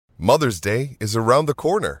Mother's Day is around the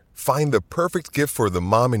corner. Find the perfect gift for the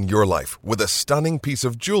mom in your life with a stunning piece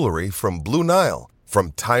of jewelry from Blue Nile.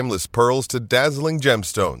 From timeless pearls to dazzling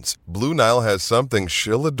gemstones, Blue Nile has something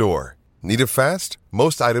she'll adore. Need it fast?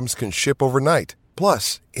 Most items can ship overnight.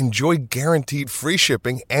 Plus, enjoy guaranteed free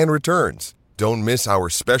shipping and returns. Don't miss our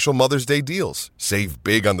special Mother's Day deals. Save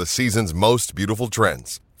big on the season's most beautiful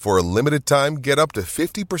trends. For a limited time, get up to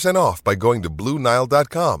 50% off by going to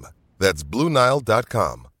BlueNile.com. That's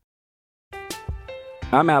BlueNile.com.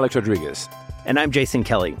 I'm Alex Rodriguez. And I'm Jason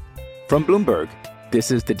Kelly. From Bloomberg,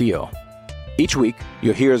 this is The Deal. Each week,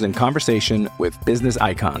 you'll hear us in conversation with business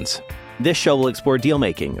icons. This show will explore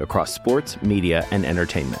deal-making across sports, media, and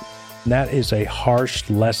entertainment. That is a harsh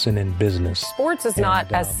lesson in business. Sports is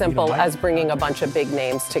not as simple as bringing a bunch of big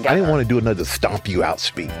names together. I didn't want to do another stomp you out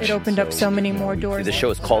speech. It opened up so many more doors. The show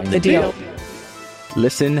is called The Deal.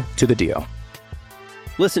 Listen to The Deal.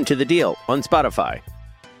 Listen to The Deal on Spotify.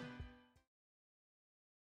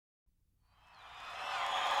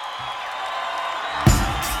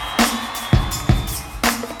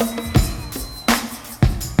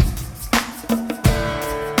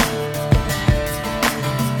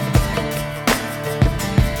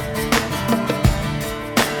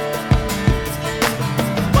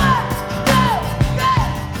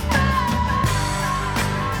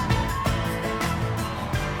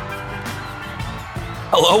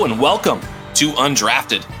 Hello and welcome to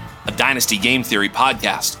Undrafted, a Dynasty Game Theory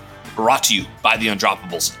podcast brought to you by the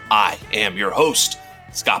Undroppables. I am your host,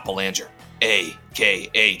 Scott Belanger,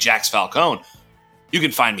 a.k.a. Jax Falcone. You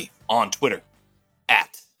can find me on Twitter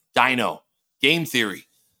at Dino Game Theory.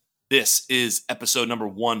 This is episode number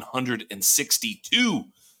 162.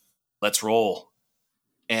 Let's roll.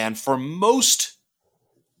 And for most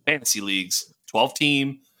fantasy leagues,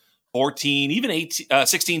 12-team, 14, even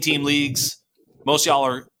 16-team leagues, most of y'all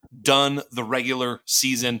are done the regular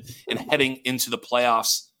season and heading into the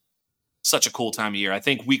playoffs. Such a cool time of year. I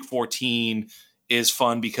think week 14 is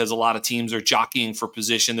fun because a lot of teams are jockeying for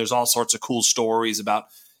position. There's all sorts of cool stories about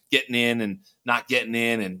getting in and not getting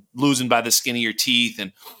in and losing by the skin of your teeth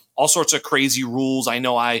and all sorts of crazy rules. I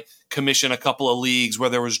know I commissioned a couple of leagues where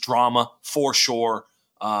there was drama for sure.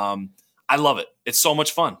 I love it. It's so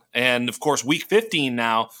much fun. And of course, week 15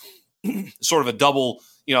 now, sort of a double.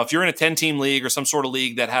 You know, if you're in a 10-team league or some sort of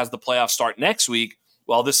league that has the playoffs start next week,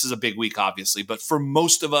 well, this is a big week, obviously. But for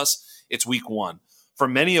most of us, it's week one. For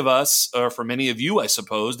many of us, or for many of you, I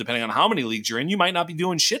suppose, depending on how many leagues you're in, you might not be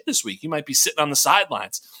doing shit this week. You might be sitting on the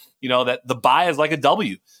sidelines. You know, that the bye is like a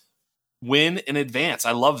W. Win in advance.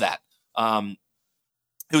 I love that.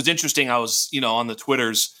 It was interesting. I was, on the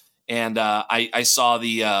Twitters, and I saw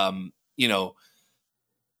the,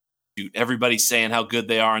 everybody saying how good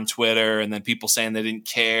they are on Twitter, and then people saying they didn't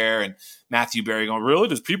care, and Matthew Berry going, really?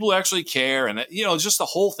 Does people actually care? And, just the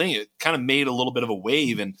whole thing, it kind of made a little bit of a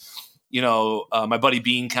wave. And, my buddy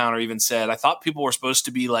Bean Counter even said, I thought people were supposed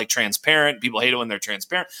to be like transparent. People hate it when they're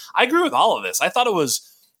transparent. I agree with all of this. I thought it was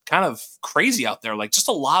kind of crazy out there. Like just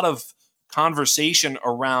a lot of conversation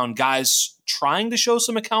around guys trying to show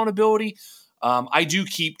some accountability. I do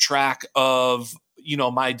keep track of,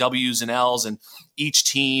 my W's and L's and each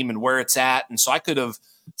team and where it's at. And so I could have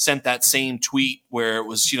sent that same tweet where it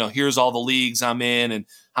was, here's all the leagues I'm in and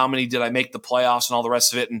how many did I make the playoffs and all the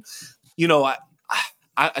rest of it. And,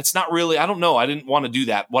 it's not really, I don't know. I didn't want to do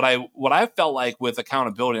that. What I felt like with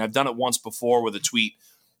accountability, and I've done it once before with a tweet,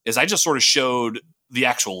 is I just sort of showed the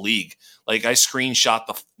actual league. Like I screenshot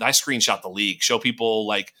the league, show people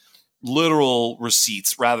like literal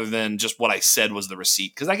receipts rather than just what I said was the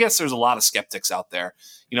receipt. Cause I guess there's a lot of skeptics out there.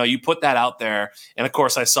 You put that out there. And of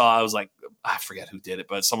course I was like, I forget who did it,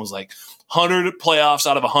 but someone was like 100 playoffs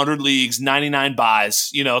out of 100 leagues, 99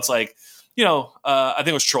 buys. It's like, I think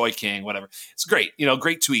it was Troy King, whatever. It's great,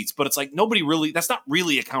 great tweets, but it's like that's not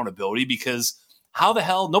really accountability because how the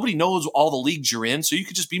hell, nobody knows all the leagues you're in. So you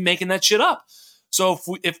could just be making that shit up. So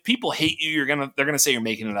if people hate you, they're going to say you're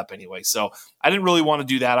making it up anyway. So I didn't really want to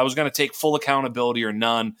do that. I was going to take full accountability or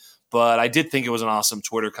none, but I did think it was an awesome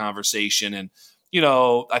Twitter conversation. And,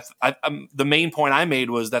 the main point I made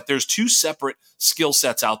was that there's two separate skill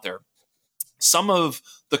sets out there. Some of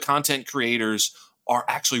the content creators are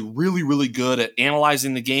actually really, really good at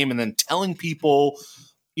analyzing the game and then telling people,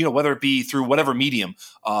 whether it be through whatever medium,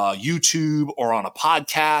 YouTube or on a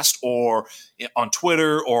podcast or on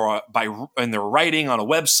Twitter or in their writing on a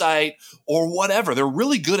website or whatever. They're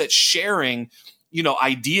really good at sharing,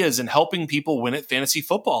 ideas and helping people win at fantasy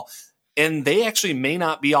football. And they actually may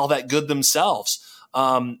not be all that good themselves.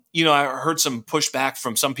 I heard some pushback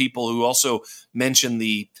from some people who also mentioned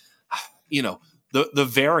the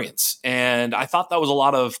variance. And I thought that was a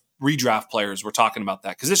lot of redraft players were talking about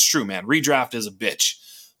that, because it's true, man. Redraft is a bitch.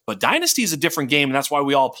 But Dynasty is a different game, and that's why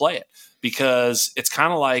we all play it, because it's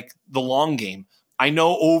kind of like the long game. I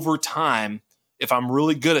know over time, if I'm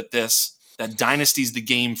really good at this, that Dynasty is the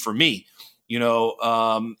game for me.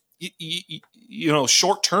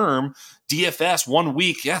 Short term DFS 1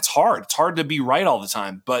 week, yeah, it's hard. It's hard to be right all the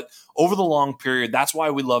time. But over the long period, that's why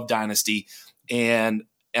we love Dynasty, and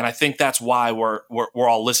I think that's why we're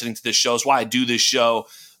all listening to this show. It's why I do this show.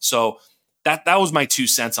 So that was my 2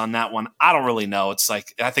 cents on that one. I don't really know. It's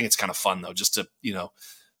like, I think it's kind of fun though, just to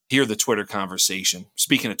hear the Twitter conversation.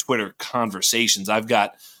 Speaking of Twitter conversations, I've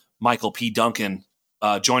got Michael P. Duncan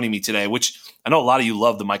joining me today, which I know a lot of you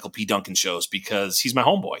love the Michael P. Duncan shows because he's my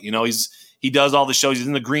homeboy. He does all the shows. He's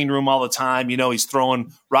in the green room all the time. He's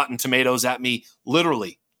throwing Rotten Tomatoes at me,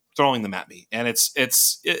 literally throwing them at me. And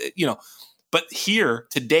but here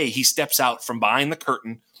today, he steps out from behind the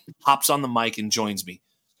curtain, hops on the mic, and joins me.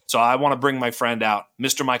 So I want to bring my friend out,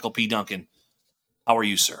 Mr. Michael P. Duncan. How are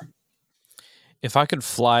you, sir? If I could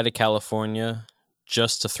fly to California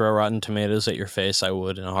just to throw Rotten Tomatoes at your face, I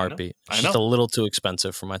would in a heartbeat. It's just a little too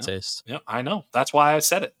expensive for my taste. Yeah, I know. That's why I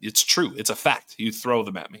said it. It's true. It's a fact. You throw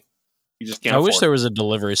them at me. You just can't. I wish there was a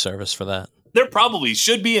delivery service for that. There probably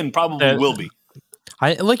should be, and probably will be.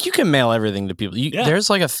 You can mail everything to people. There's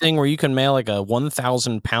like a thing where you can mail like a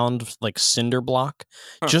 1,000 pound like cinder block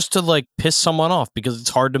just to like piss someone off because it's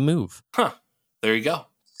hard to move. Huh. There you go.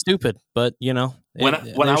 Stupid, but when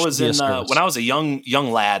I was a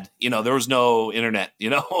young lad, there was no internet, I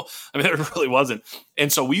mean, there really wasn't.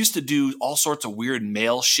 And so we used to do all sorts of weird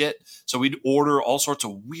mail shit. So we'd order all sorts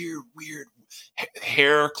of weird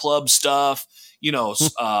hair club stuff,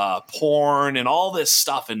 porn and all this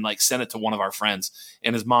stuff, and like send it to one of our friends.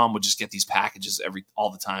 And his mom would just get these packages all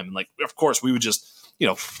the time. And like, of course we would just,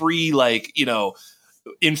 free,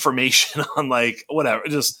 information on like, whatever,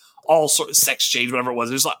 just all sorts of sex change, whatever it was.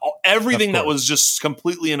 There's like everything that was just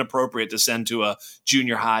completely inappropriate to send to a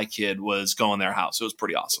junior high kid was going their house. It was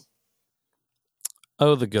pretty awesome.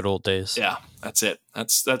 Oh, the good old days. Yeah, that's it.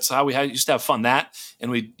 That's how we used to have fun. That, and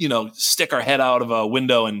we'd, stick our head out of a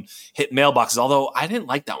window and hit mailboxes. Although I didn't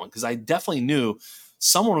like that one because I definitely knew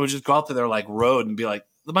someone would just go out to their like road and be like,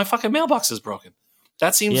 my fucking mailbox is broken.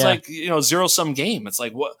 That seems like, zero-sum game. It's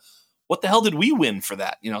like, what the hell did we win for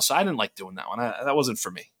that? So I didn't like doing that one. That wasn't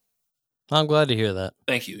for me. I'm glad to hear that.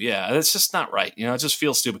 Thank you. Yeah, it's just not right. It just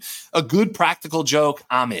feels stupid. A good practical joke,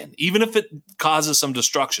 I'm in, even if it causes some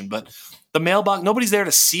destruction. But the mailbox, nobody's there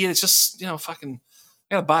to see it. It's just, fucking,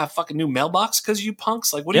 I gotta buy a fucking new mailbox because you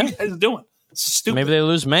punks. Like, what are you guys doing? It's stupid. Maybe they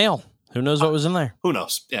lose mail. Who knows what was in there? Who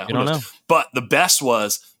knows? Yeah, you don't know. But the best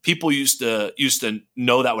was people used to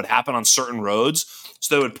know that would happen on certain roads,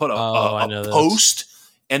 so they would put a post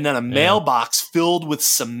and then a mailbox filled with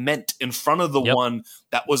cement in front of the one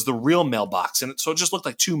that was the real mailbox. And so it just looked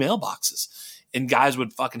like two mailboxes. And guys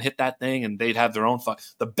would fucking hit that thing and they'd have their own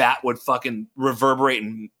the bat would fucking reverberate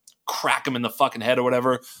and crack them in the fucking head or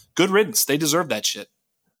whatever. Good riddance. They deserve that shit.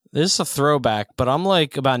 This is a throwback, but I'm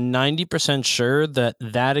like about 90% sure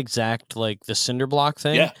that exact, like the cinder block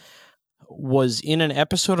thing was in an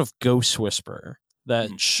episode of Ghost Whisperer,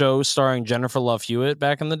 that show starring Jennifer Love Hewitt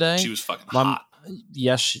back in the day. She was fucking hot.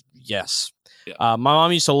 Yes. Yeah. My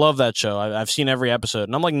mom used to love that show. I've seen every episode,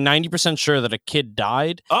 and I'm like 90% sure that a kid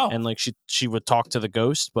died. And like she would talk to the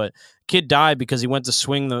ghost, but kid died because he went to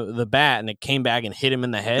swing the bat and it came back and hit him in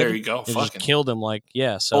the head. There you go. It just killed him. Like,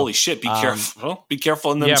 so holy shit. Be careful. Be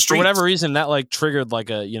careful in the streets. For whatever reason, that like triggered like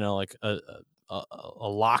a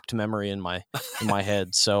locked memory in my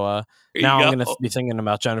head. So now I'm going to be thinking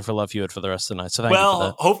about Jennifer Love Hewitt for the rest of the night. So thank you for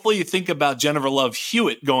that. Hopefully you think about Jennifer Love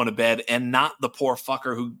Hewitt going to bed and not the poor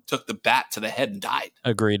fucker who took the bat to the head and died.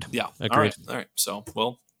 Agreed. Yeah. Agreed. All right. So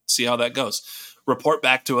we'll see how that goes. Report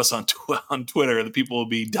back to us on Twitter. The people will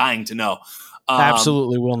be dying to know.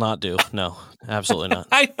 Absolutely will not do. No, absolutely not.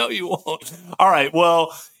 I know you won't. All right.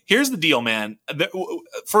 Well, here's the deal, man.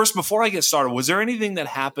 First, before I get started, was there anything that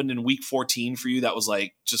happened in week 14 for you that was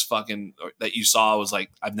like just fucking that you saw was like,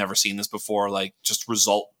 I've never seen this before, like just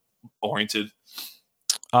result oriented?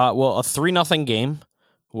 Well, a 3-0 game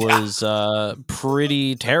was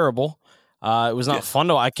pretty terrible. It was not fun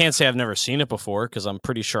to. I can't say I've never seen it before because I'm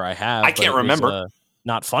pretty sure I have. I can't remember.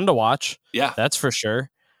 Not fun to watch. Yeah, that's for sure.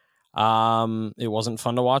 It wasn't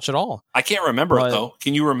fun to watch at all. I can't remember it though.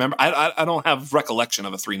 Can you remember? I don't have recollection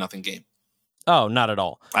of a 3-0 game. Oh, not at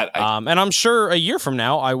all. And I'm sure a year from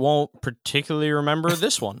now I won't particularly remember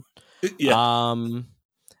this one.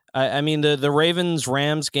 I mean the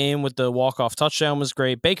Ravens-Rams game with the walk-off touchdown was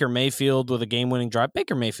great. Baker Mayfield with a game-winning drive.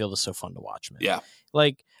 Baker Mayfield is so fun to watch, man. Yeah.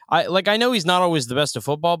 Like I know he's not always the best at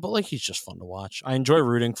football, but like he's just fun to watch. I enjoy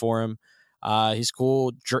rooting for him. He's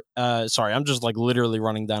cool. Sorry, I'm just like literally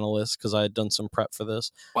running down a list because I had done some prep for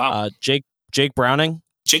this. Wow. Jake Browning.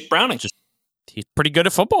 Jake Browning. He's pretty good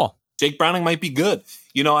at football. Jake Browning might be good.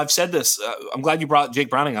 I've said this. I'm glad you brought Jake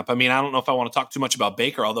Browning up. I mean, I don't know if I want to talk too much about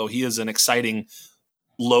Baker, although he is an exciting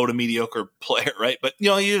low to mediocre player, right? But he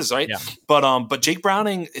is, right? Yeah. But Jake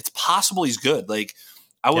Browning, it's possible he's good. Like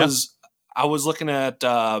I was looking at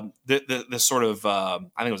this sort of I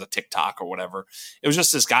think it was a TikTok or whatever. It was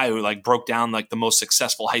just this guy who like broke down like the most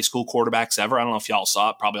successful high school quarterbacks ever. I don't know if y'all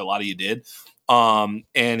saw it. Probably a lot of you did.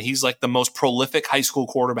 And he's like the most prolific high school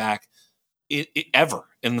quarterback ever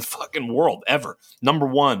in the fucking world ever. Number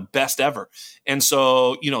one, best ever. And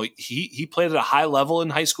so, he played at a high level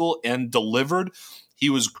in high school and delivered. He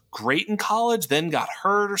was great in college, then got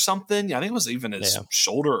hurt or something. I think it was even his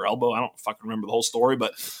shoulder or elbow. I don't fucking remember the whole story,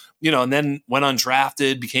 but and then went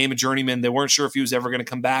undrafted, became a journeyman. They weren't sure if he was ever going to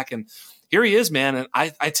come back. And here he is, man. And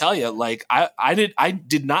I tell you, like I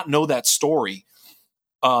did not know that story.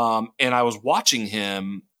 And I was watching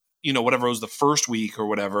him, whatever it was the first week or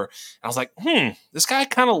whatever. And I was like, this guy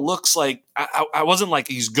kind of looks like, I wasn't like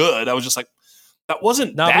he's good. I was just like, that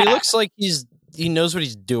wasn't bad. But he looks like he knows what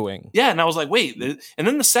he's doing. Yeah. And I was like, wait. And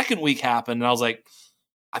then the second week happened and I was like,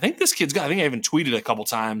 I think this kid's good. I think I even tweeted a couple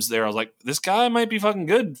times there. I was like, this guy might be fucking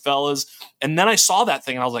good, fellas. And then I saw that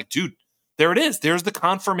thing and I was like, dude, there it is. There's the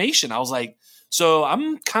confirmation. I was like, so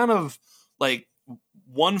I'm kind of like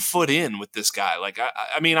 1 foot in with this guy. Like,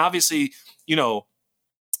 I mean, obviously,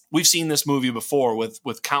 we've seen this movie before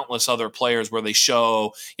with countless other players where they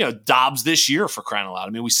show, Dobbs this year for crying out loud.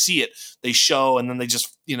 I mean, we see it, they show, and then they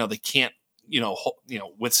just, they can't,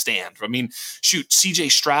 withstand. I mean, shoot,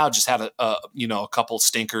 CJ Stroud just had a couple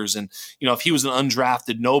stinkers, and if he was an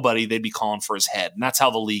undrafted nobody, they'd be calling for his head, and that's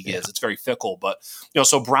how the league is. It's very fickle. But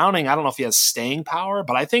so Browning, I don't know if he has staying power,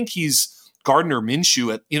 but I think he's Gardner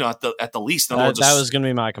Minshew at the least. That was going to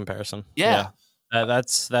be my comparison. Yeah.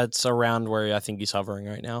 That's around where I think he's hovering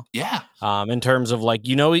right now. Yeah. In terms of like,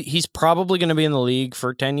 he's probably going to be in the league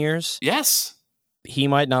for 10 years. Yes. He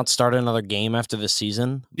might not start another game after this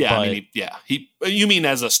season. Yeah. I mean, you mean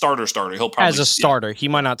as a starter? He'll probably as a starter. He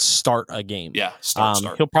might not start a game. Yeah. Start.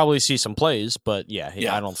 He'll probably see some plays, but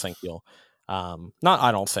I don't think he'll.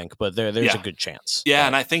 I don't think, but there's a good chance. Yeah,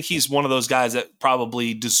 and I think he's one of those guys that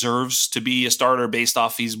probably deserves to be a starter based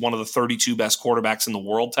off he's one of the 32 best quarterbacks in the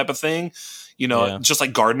world type of thing. Just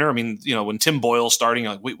like Gardner. I mean, when Tim Boyle's starting,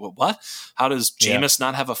 you're like, wait, what? How does Jameis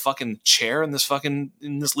not have a fucking chair in this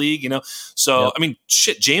league? So I mean,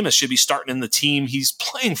 shit, Jameis should be starting in the team he's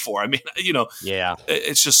playing for. I mean,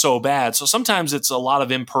 it's just so bad. So sometimes it's a lot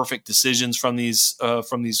of imperfect decisions from these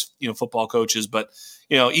football coaches, but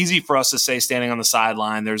easy for us to say standing on the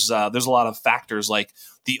sideline. There's a lot of factors like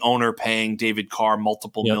the owner paying David Carr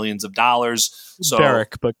multiple millions of dollars. So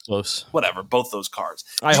Derek, but close. Whatever, both those cards.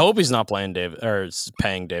 I hope he's not paying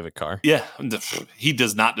David Carr. Yeah, he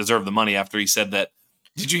does not deserve the money after he said that.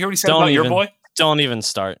 Did you hear what he said about your boy? Don't even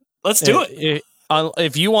start. Let's do it.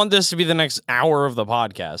 If you want this to be the next hour of the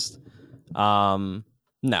podcast,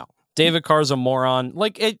 no. David Carr's a moron.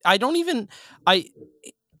 Like it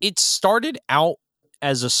started out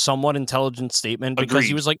as a somewhat intelligent statement because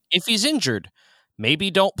he was like, if he's injured,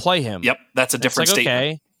 maybe don't play him. Yep, that's a different statement.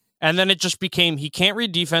 Okay. And then it just became he can't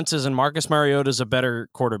read defenses and Marcus Mariota's a better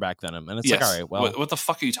quarterback than him. And it's like, all right, well. What the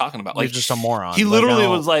fuck are you talking about? Like, you're just a moron. He literally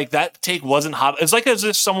was like, that take wasn't hot. It's like as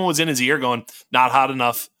if someone was in his ear going, not hot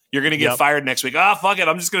enough. You're going to get fired next week. Fuck it.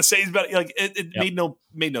 I'm just going to say he's better. Like it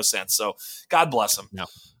made no sense. So God bless him. No.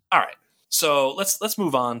 All right. So let's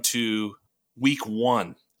move on to week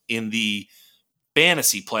 1 in the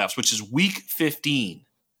fantasy playoffs, which is week 15.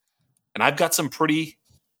 And I've got some pretty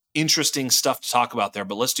interesting stuff to talk about there,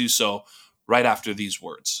 but let's do so right after these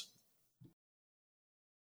words.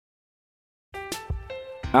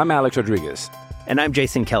 I'm Alex Rodriguez. And I'm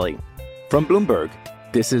Jason Kelly. From Bloomberg,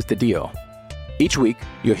 this is The Deal. Each week,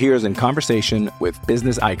 you'll hear us in conversation with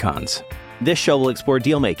business icons. This show will explore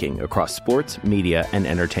deal-making across sports, media, and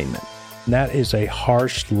entertainment. That is a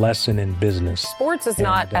harsh lesson in business. Sports is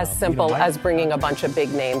not as simple as bringing a bunch of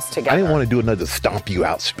big names together. I didn't want to do another stomp you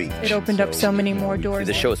out speech. It opened up so many more doors.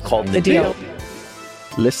 The show is called The Deal.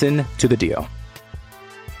 Listen to The Deal.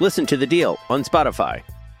 Listen to The Deal on Spotify.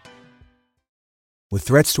 With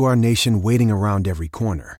threats to our nation waiting around every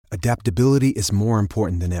corner, adaptability is more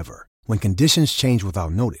important than ever. When conditions change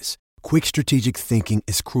without notice, quick strategic thinking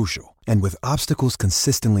is crucial. And with obstacles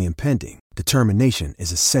consistently impending, determination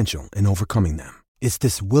is essential in overcoming them. It's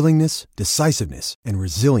this willingness, decisiveness, and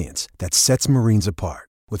resilience that sets Marines apart.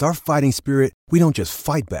 With our fighting spirit, we don't just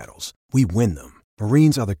fight battles, we win them.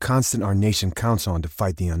 Marines are the constant our nation counts on to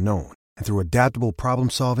fight the unknown. And through adaptable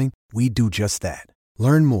problem solving, we do just that.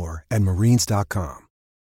 Learn more at marines.com.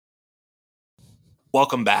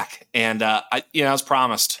 Welcome back. And, as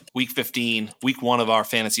promised, week 15, week 1 of our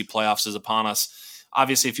fantasy playoffs is upon us.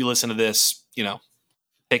 Obviously, if you listen to this,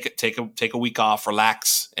 take a week off,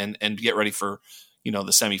 relax, and get ready for, the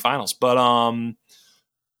semifinals. But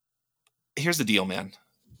here's the deal, man.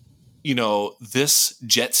 This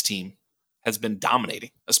Jets team has been dominating,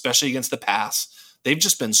 especially against the pass. They've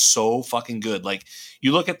just been so fucking good. Like,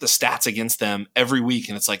 you look at the stats against them every week,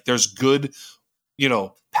 and it's like there's good,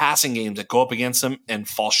 passing games that go up against them and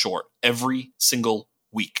fall short every single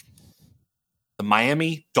week. The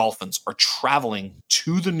Miami Dolphins are traveling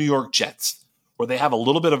to the New York Jets, where they have a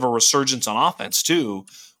little bit of a resurgence on offense too,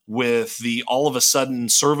 with the all of a sudden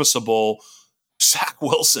serviceable Zach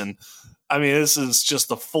Wilson. I mean, this is just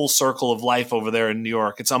the full circle of life over there in New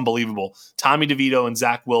York. It's unbelievable. Tommy DeVito and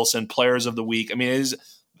Zach Wilson, players of the week. I mean,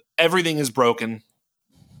 everything is broken.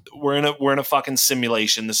 We're in a fucking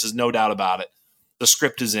simulation. This is no doubt about it. The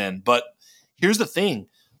script is in. But here's the thing.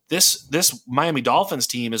 This Miami Dolphins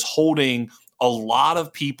team is holding a lot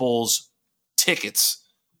of people's tickets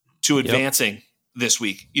to advancing this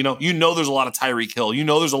week. You know there's a lot of Tyreek Hill.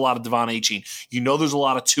 There's a lot of Devon Achane. There's a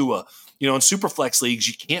lot of Tua. In Superflex leagues,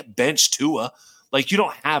 you can't bench Tua. Like,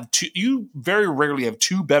 you very rarely have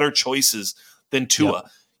two better choices than Tua.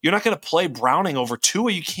 Yep. You're not going to play Browning over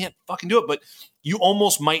Tua. You can't fucking do it. But you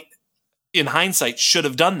almost might, in hindsight, should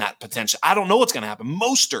have done that potentially. I don't know what's going to happen.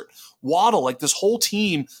 Mostert, Waddle, like, this whole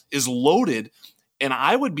team is loaded, and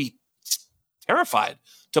I would be terrified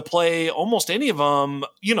to play almost any of them.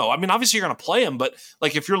 Obviously you're going to play them, but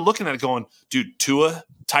like, if you're looking at it going, dude, Tua,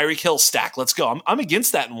 Tyreek Hill stack, let's go. I'm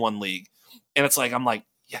against that in one league. And it's like, I'm like,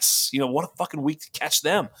 yes, what a fucking week to catch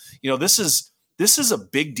them. This is a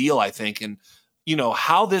big deal, I think. And,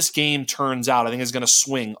 how this game turns out, I think is going to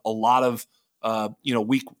swing a lot of,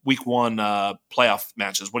 week 1 playoff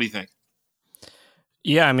matches. What do you think?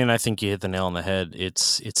 Yeah, I think you hit the nail on the head.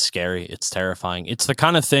 It's scary. It's terrifying. It's the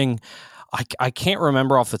kind of thing, I can't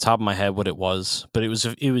remember off the top of my head what it was, but it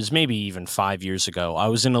was maybe even 5 years ago. I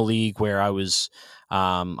was in a league where I was,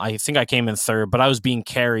 I think I came in third, but I was being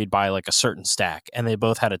carried by like a certain stack, and they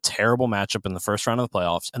both had a terrible matchup in the first round of the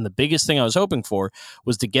playoffs. And the biggest thing I was hoping for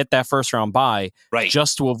was to get that first round bye,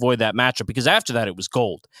 just to avoid that matchup, because after that it was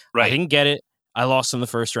gold. Right. I didn't get it. I lost in the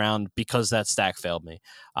first round because that stack failed me.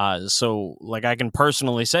 So like, I can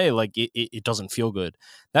personally say, like, it doesn't feel good.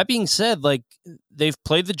 That being said, like, they've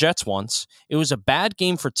played the Jets once. It was a bad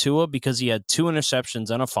game for Tua because he had 2 interceptions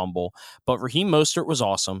and a fumble, but Raheem Mostert was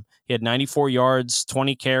awesome. He had 94 yards,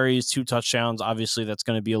 20 carries, 2 touchdowns. Obviously that's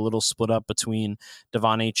going to be a little split up between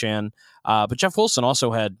Devon Achane. But Jeff Wilson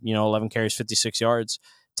also had, 11 carries, 56 yards.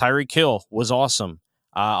 Tyreek Hill was awesome.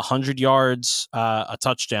 100 yards, a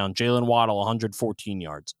touchdown. Jalen Waddle, 114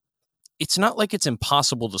 yards. It's not like it's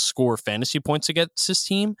impossible to score fantasy points against this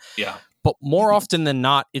team. Yeah. But more often than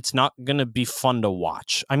not, it's not going to be fun to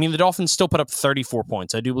watch. I mean, the Dolphins still put up 34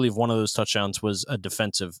 points. I do believe one of those touchdowns was a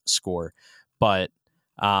defensive score. But,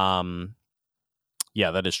 yeah,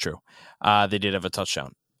 that is true. They did have a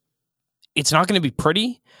touchdown. It's not going to be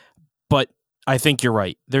pretty, but I think you're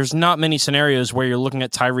right. There's not many scenarios where you're looking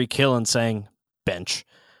at Tyreek Hill and saying, bench.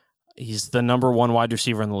 He's the number 1 wide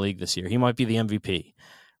receiver in the league this year. He might be the MVP.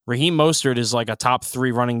 Raheem Mostert is like a top 3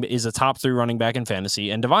 running back in fantasy,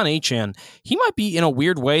 and Devon Achane, he might be, in a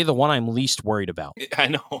weird way, the one I'm least worried about. I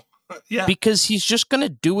know. Yeah. Because he's just going to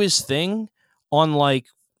do his thing on, like,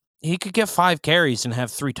 he could get 5 carries and have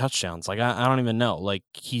 3 touchdowns. Like, I don't even know. Like,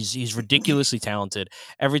 he's ridiculously talented.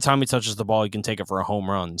 Every time he touches the ball, he can take it for a home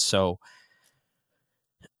run. So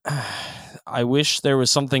I wish there was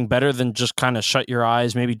something better than just kind of shut your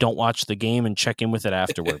eyes, maybe don't watch the game and check in with it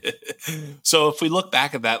afterward. So if we look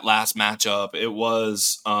back at that last matchup, it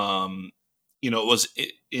was, it was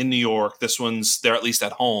in New York. This one's they're at least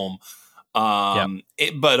at home.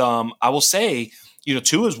 But I will say,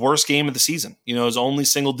 Tua's worst game of the season, his only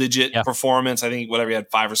single digit performance. I think whatever, he had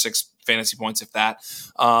 5 or 6 fantasy points, if that,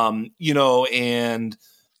 and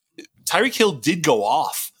Tyreek Hill did go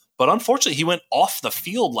off. But unfortunately, he went off the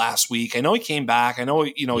field last week. I know he came back. I know,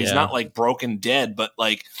 he's not like broken dead, but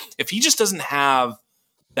like, if he just doesn't have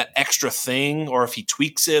that extra thing, or if he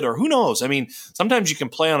tweaks it, or who knows? I mean, sometimes you can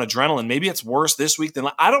play on adrenaline. Maybe it's worse this week than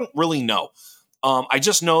I don't really know. I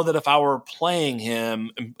just know that if I were playing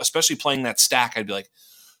him, especially playing that stack, I'd be like,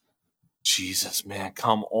 Jesus, man,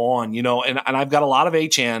 come on, and I've got a lot of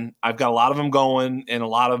Achane. I've got a lot of them going in a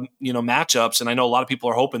lot of, matchups. And I know a lot of people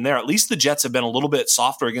are hoping there. At least the Jets have been a little bit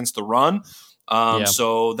softer against the run.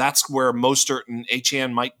 So that's where Mostert and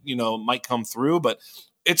Achane might come through, but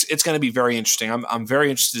it's going to be very interesting. I'm very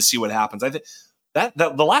interested to see what happens. I think that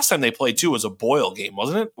the last time they played too was a Boyle game,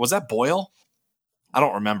 wasn't it? Was that Boyle? I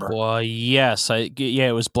don't remember. Well, yes.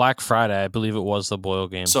 It was Black Friday. I believe it was the Boyle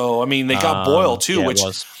game. So, I mean, they got Boyle too, which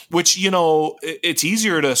it's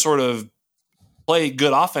easier to sort of play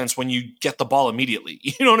good offense when you get the ball immediately.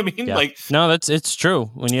 You know what I mean? Yeah. No, it's true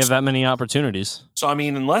when you have that many opportunities. So, I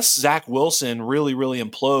mean, unless Zach Wilson really, really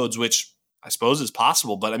implodes, which I suppose is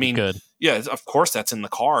possible, but I mean, yeah, of course that's in the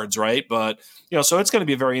cards, right? But, so it's going to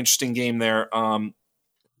be a very interesting game there.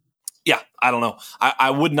 Yeah, I don't know. I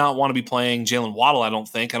would not want to be playing Jalen Waddle. I don't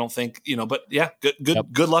think, but yeah,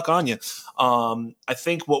 good luck on you. I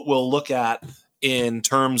think what we'll look at in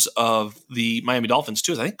terms of the Miami Dolphins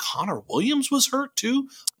too is I think Connor Williams was hurt too.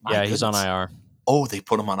 He's on IR. Oh, they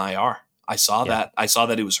put him on IR. I saw that. I saw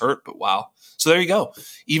that he was hurt, but wow. So there you go.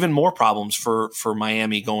 Even more problems for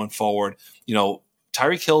Miami going forward.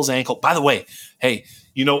 Tyreek Hill's ankle. By the way, hey,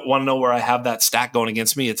 want to know where I have that stack going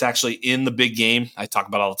against me? It's actually in the big game. I talk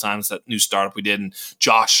about all the time. It's that new startup we did. And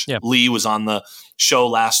Josh Lee was on the show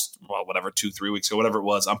last, 2-3 weeks ago, whatever it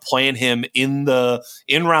was. I'm playing him in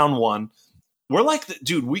round one. We're like,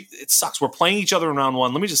 dude, it sucks. We're playing each other in round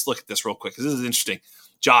one. Let me just look at this real quick because this is interesting.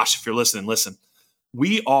 Josh, if you're listening, listen.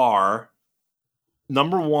 We are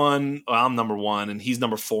number one. Well, I'm number one, and he's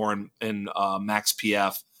number 4 in Max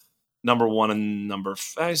PF. Number 1 and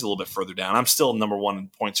he's a little bit further down. I'm still number 1 in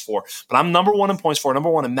points for, but I'm number 1 in points for, number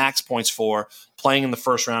 1 in max points for, playing in the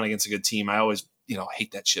first round against a good team. I always,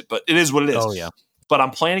 hate that shit, but it is what it is. Oh yeah. But I'm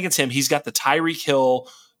playing against him. He's got the Tyreek Hill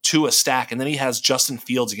to a stack, and then he has Justin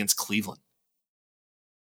Fields against Cleveland.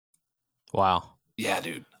 Wow. Yeah,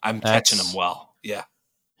 dude. I'm catching him well. Yeah.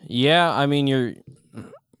 Yeah, I mean,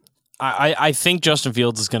 I think Justin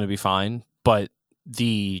Fields is going to be fine, but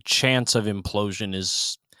the chance of implosion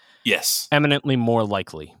is eminently more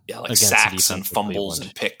likely. Yeah, like sacks and fumbles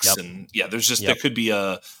and picks and there could be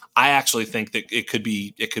I actually think that it could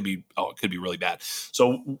be really bad.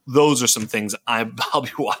 So those are some things I'll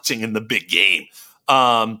be watching in the big game.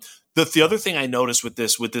 The other thing I noticed with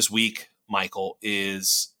this week, Michael,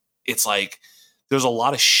 is it's like there's a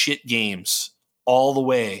lot of shit games all the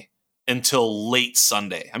way until late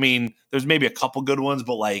Sunday. I mean, there's maybe a couple good ones,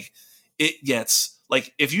 but like it gets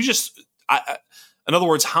like if you just in other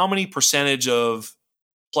words, how many percentage of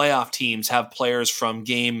playoff teams have players from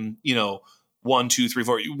game, 1, 2, 3,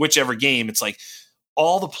 4, whichever game? It's like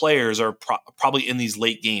all the players are probably in these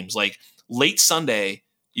late games. Like late Sunday,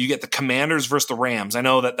 you get the Commanders versus the Rams. I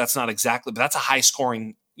know that's not exactly, but that's a high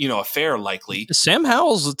scoring, affair likely. Sam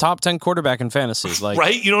Howell's the top 10 quarterback in fantasy. Like,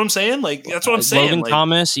 right? You know what I'm saying? Like, that's what I'm saying. Logan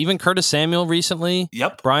Thomas, even Curtis Samuel recently.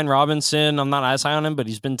 Yep. Brian Robinson, I'm not as high on him, but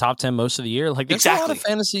he's been top 10 most of the year. Like, there's a lot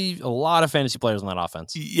of fantasy players on that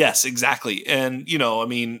offense. Yes, exactly. And, I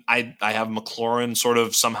mean, I have McLaurin sort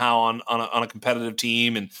of somehow on a competitive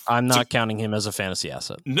team. And I'm not counting him as a fantasy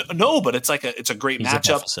asset. No, but it's a great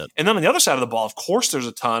matchup. And then on the other side of the ball, of course, there's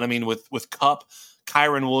a ton. I mean, with Kupp,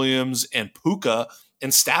 Kyron Williams, and Puka,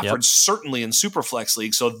 and Stafford certainly in Superflex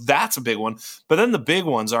League. So that's a big one. But then the big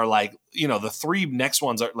ones are like, the 3 next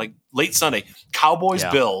ones are like late Sunday, Cowboys,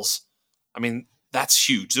 Bills. I mean, that's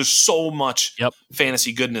huge. There's so much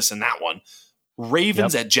fantasy goodness in that one.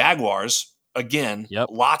 Ravens at Jaguars. Again,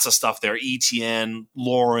 lots of stuff there. Etienne,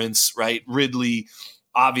 Lawrence, right? Ridley,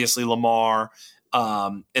 obviously Lamar.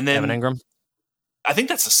 And then Evan Ingram. I think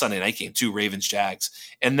that's a Sunday night game too, Ravens, Jags.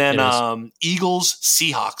 And then Eagles,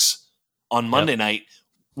 Seahawks on Monday night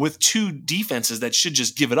with 2 defenses that should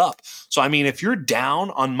just give it up. So, I mean, if you're down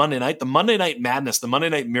on Monday night, the Monday Night Madness, the Monday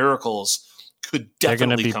Night Miracles could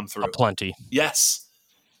definitely come through. Plenty. Yes.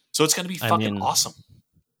 So it's going to be fucking awesome.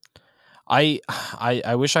 I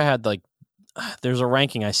wish I had there's a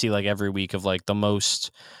ranking I see every week of the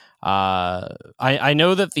most. I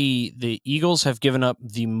know that the Eagles have given up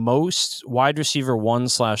the most wide receiver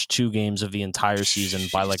 1/2 games of the entire season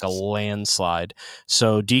by a landslide.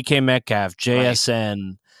 So DK Metcalf,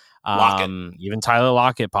 JSN, even Tyler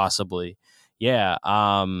Lockett possibly. Yeah.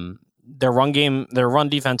 Their run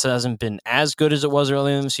defense hasn't been as good as it was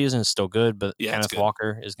earlier in the season. It's still good, but Kenneth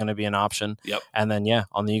Walker is going to be an option. Yep. And then,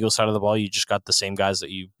 on the Eagles side of the ball, you just got the same guys that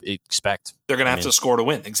you expect. They're going to have to score to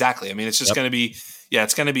win. Exactly. I mean, it's just going to be,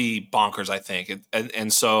 it's going to be bonkers, I think.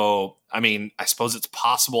 And so, I mean, I suppose it's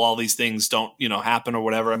possible all these things don't, happen or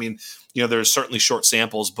whatever. I mean, there's certainly short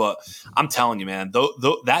samples, but I'm telling you, man,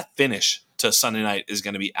 that finish to Sunday night is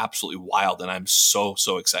going to be absolutely wild. And I'm so,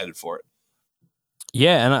 so excited for it.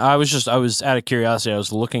 Yeah, and I was out of curiosity. I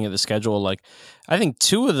was looking at the schedule. I think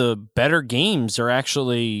 2 of the better games are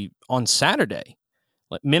actually on Saturday.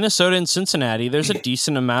 Like Minnesota and Cincinnati, there's a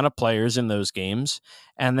decent amount of players in those games.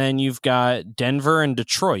 And then you've got Denver and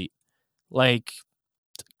Detroit. Like,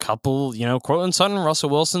 couple, Cortland Sutton, Russell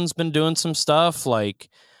Wilson's been doing some stuff. Like,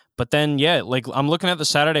 but then, like I'm looking at the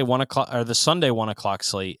Saturday 1 o'clock or the Sunday 1 o'clock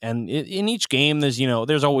slate. And in each game,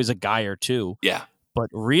 there's always a guy or two. Yeah. But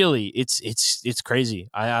really, it's crazy.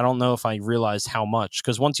 I don't know if I realized how much,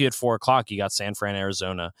 because once you hit 4 o'clock, you got San Fran,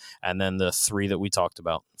 Arizona, and then the 4 that we talked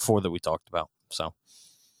about.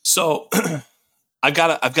 So I've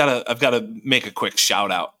got to make a quick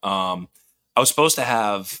shout out. I was supposed to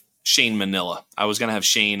have Shane Manila. I was going to have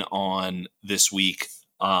Shane on this week,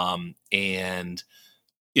 and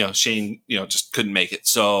Shane, just couldn't make it.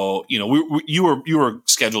 So you were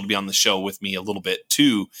scheduled to be on the show with me a little bit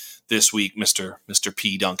too this week, Mr.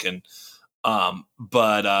 P. Duncan.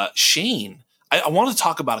 But Shane, I want to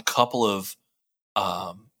talk about a couple of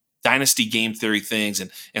dynasty game theory things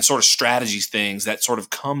and sort of strategies things that sort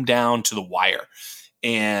of come down to the wire.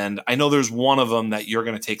 And I know there's one of them that you're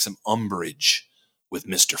going to take some umbrage with,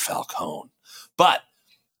 Mr. Falcone. But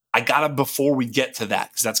I got to, before we get to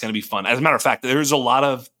that, because that's going to be fun. As a matter of fact, there's a lot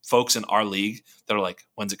of folks in our league that are like,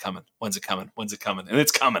 when's it coming? When's it coming? When's it coming? And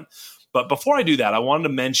it's coming. But before I do that, I wanted to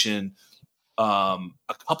mention a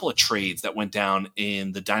couple of trades that went down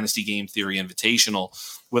in the Dynasty Game Theory Invitational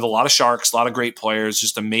with a lot of sharks, a lot of great players,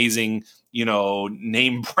 just amazing,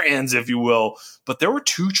 name brands, if you will. But there were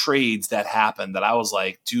 2 trades that happened that I was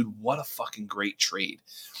like, dude, what a fucking great trade.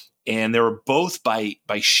 And they were both by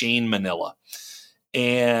Shane Manila.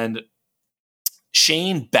 And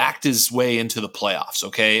Shane backed his way into the playoffs,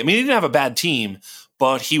 okay? I mean, he didn't have a bad team,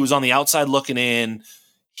 but he was on the outside looking in.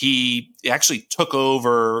 He actually took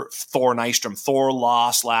over Thor Nystrom. Thor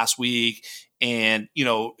lost last week, and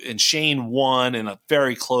Shane won in a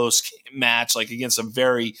very close match, like against a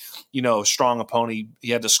very, strong opponent.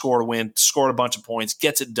 He had to score to win, scored a bunch of points,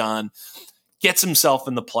 gets it done, gets himself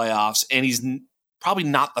in the playoffs, and he's probably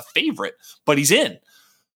not the favorite, but he's in.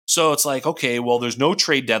 So it's like, okay, well, there's no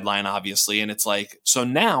trade deadline, obviously. And it's like, so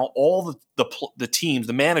now all the teams,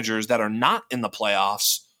 the managers that are not in the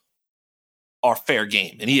playoffs are fair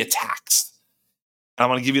game. And he attacks. And I'm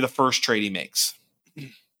going to give you the first trade he makes.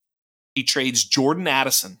 He trades Jordan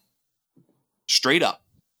Addison straight up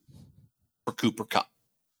for Cooper Kupp.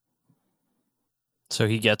 So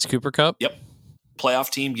he gets Cooper Kupp? Yep. Playoff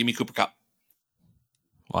team, give me Cooper Kupp.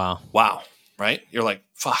 Wow. Right? You're like,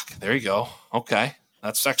 fuck, there you go. Okay.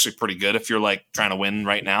 That's actually pretty good if you're like trying to win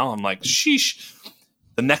right now. I'm like, sheesh.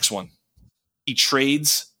 The next one, he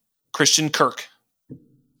trades Christian Kirk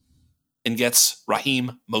and gets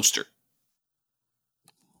Raheem Mostert.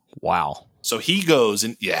 Wow. So he goes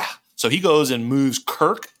and moves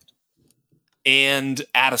Kirk and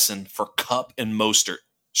Addison for Kupp and Mostert.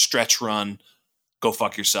 Stretch run. Go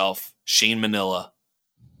fuck yourself. Shane Manila.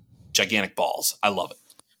 Gigantic balls. I love it.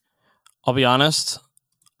 I'll be honest.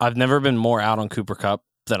 I've never been more out on Cooper Kupp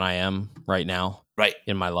than I am right now. Right.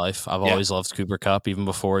 In my life. I've always loved Cooper Kupp, even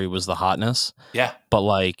before he was the hotness. Yeah. But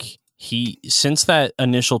like since that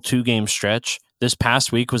initial 2-game stretch, this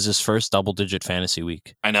past week was his first double-digit fantasy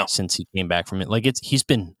week. I know. Since he came back from it. Like he's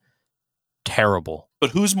been terrible. But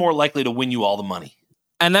who's more likely to win you all the money?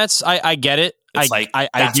 And that's I get it. It's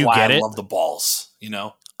I do get it. I love the balls,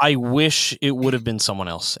 I wish it would have been someone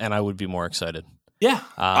else, and I would be more excited. Yeah,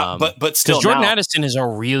 but still, because Jordan Addison is a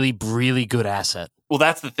really, really good asset. Well,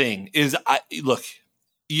 that's the thing. Look,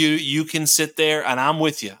 you can sit there, and I'm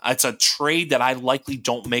with you. It's a trade that I likely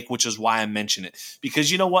don't make, which is why I mention it.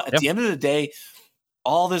 Because you know what? At the end of the day,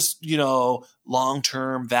 all this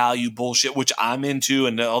long-term value bullshit, which I'm into,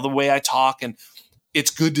 and all the way I talk, and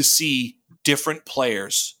it's good to see different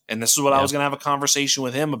players. And this is what I was going to have a conversation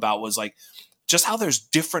with him about, was like just how there's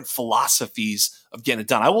different philosophies of getting it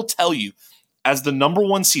done. I will tell you. As the number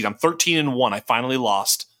 1 seed, I'm 13-1. I finally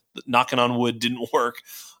lost. Knocking on wood didn't work.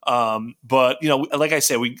 But like I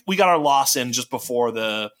said, we got our loss in just before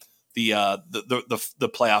the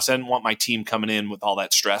playoffs. I didn't want my team coming in with all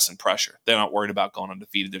that stress and pressure. They're not worried about going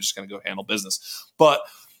undefeated. They're just going to go handle business. But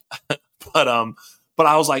I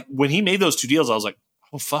was like, when he made those 2 deals, I was like,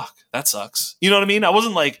 oh fuck, that sucks. You know what I mean? I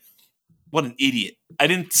wasn't like, what an idiot. I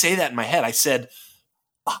didn't say that in my head. I said,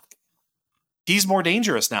 he's more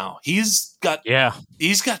dangerous now. He's got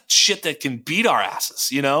shit that can beat our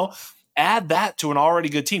asses, Add that to an already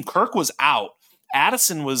good team. Kirk was out.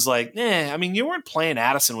 Addison was like, I mean, you weren't playing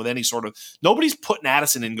Addison with any sort of – nobody's putting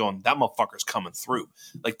Addison in going, that motherfucker's coming through.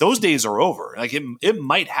 Like, those days are over. Like, it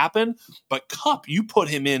might happen, but Kupp, you put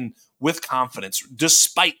him in with confidence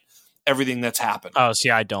despite everything that's happened. Oh,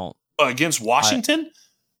 see, I don't. Against Washington?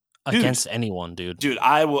 Against anyone, dude. Dude,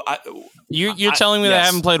 I will. You're telling me that I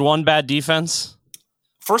haven't played one bad defense?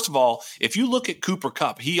 first of all, if you look at Cooper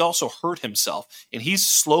Kupp, he also hurt himself, and he's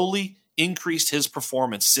slowly increased his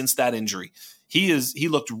performance since that injury. He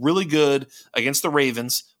looked really good against the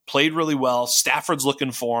Ravens, played really well. Stafford's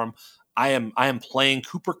looking for him. I am playing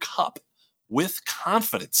Cooper Kupp with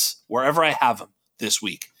confidence wherever I have him this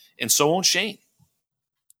week, and so won't Shane.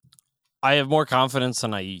 I have more confidence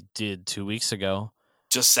than I did 2 weeks ago.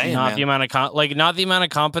 Just saying, not man. the amount of not the amount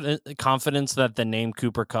of confidence that the name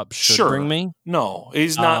Cooper Kupp should bring me. No,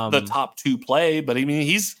 he's not the top 2 play, but I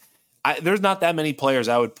mean, there's not that many players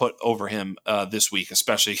I would put over him this week,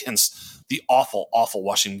 especially against the awful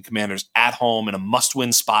Washington Commanders at home in a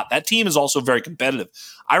must-win spot. That team is also very competitive.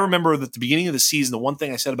 I remember that at the beginning of the season, the one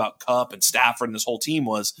thing I said about Kupp and Stafford and this whole team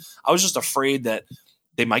was I was just afraid that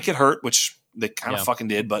they might get hurt, which they kind of fucking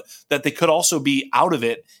did, but that they could also be out of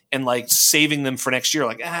it and like saving them for next year.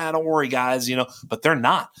 Like, don't worry, guys, but they're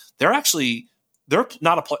not. They're not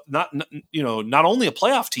not only a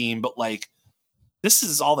playoff team, but like this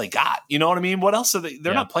is all they got. You know what I mean? What else are they?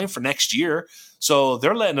 They're not playing for next year, so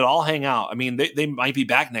they're letting it all hang out. I mean, they might be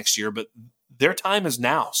back next year, but their time is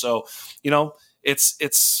now. So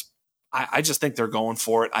it's. I just think they're going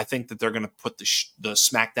for it. I think that they're going to put the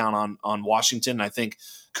smackdown on Washington. I think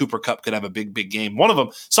Cooper Kupp could have a big game. One of them,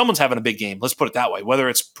 someone's having a big game. Let's put it that way. Whether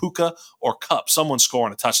it's Puka or Kupp, someone's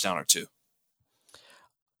scoring a touchdown or two.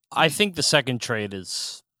 I think the second trade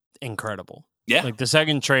is incredible. Yeah. Like the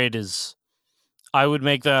second trade is, I would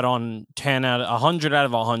make that on 100 out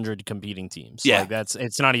of 100 competing teams. Yeah. Like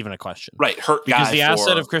it's not even a question. Right. Hurt because guy the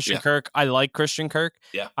asset of Christian yeah. Kirk, I like Christian Kirk.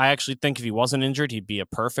 Yeah. I actually think if he wasn't injured, he'd be a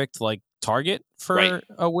perfect target for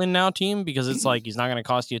a win now team, because it's like he's not going to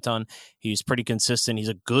cost you a ton. He's pretty consistent. He's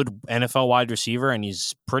a good NFL wide receiver, and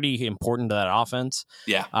he's pretty important to that offense.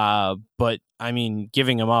 Yeah. But I mean,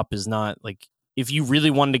 giving him up is not like, if you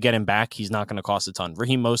really wanted to get him back, he's not going to cost a ton.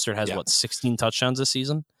 Raheem Mostert has 16 touchdowns this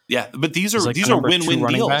season. Yeah, but these are win-win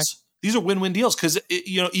deals. Back. These are win-win deals because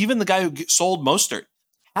even the guy who sold Mostert,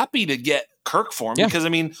 happy to get Kirk for him because I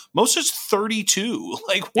mean Mostert's 32.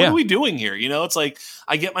 Like, what are we doing here? It's like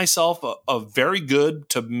I get myself a very good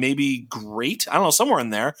to maybe great, I don't know, somewhere in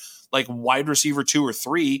there, like wide receiver 2 or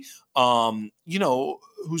 3.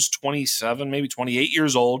 Who's 27, maybe 28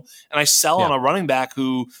 years old, and I sell on a running back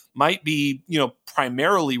who might be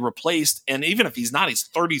primarily replaced, and even if he's not, he's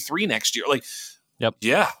 33 next year. Like. Yep.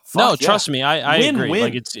 Yeah. Trust me. I agree. Win.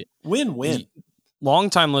 Like it's win-win.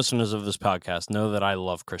 Longtime listeners of this podcast know that I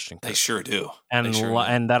love Christian Kirk. They sure do.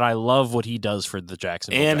 And that I love what he does for the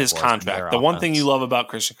Jacksonville and his contract. The one thing you love about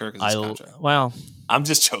Christian Kirk is his contract. Well, I'm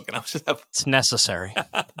just joking. It's necessary.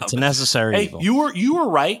 It's a necessary evil. You were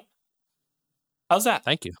right. How's that?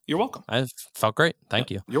 Thank you. You're welcome. I felt great.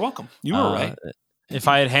 Thank you. You're welcome. You were right. If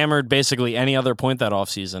I had hammered basically any other point that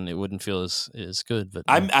offseason, it wouldn't feel as good. But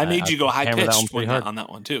I made you go high pitched on that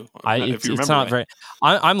one too. It's not very.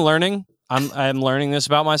 I'm learning. I'm learning this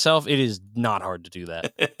about myself. It is not hard to do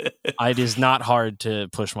that. It is not hard to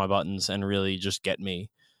push my buttons and really just get me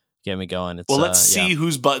going. It's, let's see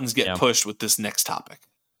whose buttons get pushed with this next topic.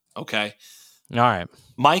 Okay. All right.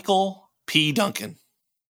 Michael P. Duncan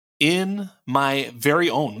in my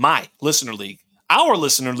listener league, our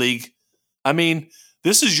listener league. I mean,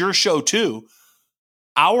 this is your show too.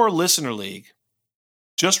 Our listener league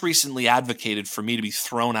just recently advocated for me to be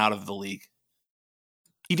thrown out of the league.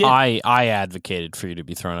 He did. I advocated for you to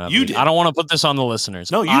be thrown out of the league. Did. I don't want to put this on the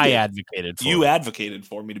listeners. No, I advocated for you. Advocated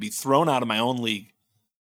for me to be thrown out of my own league.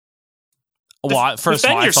 Well, first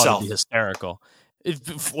of all, I thought it'd be hysterical.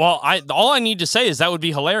 All I need to say is that would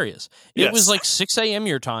be hilarious. It was like 6 a.m.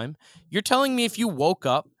 your time. You're telling me if you woke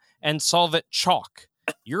up and saw that Chalk,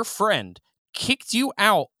 your friend, kicked you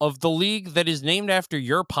out of the league that is named after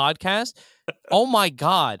your podcast, oh my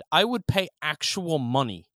God, I would pay actual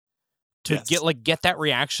money to get that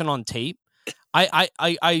reaction on tape. I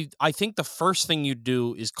think the first thing you'd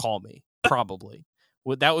do is call me, probably.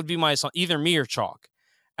 That would be my song, either me or Chalk.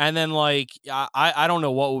 And then I don't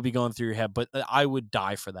know what would be going through your head, but I would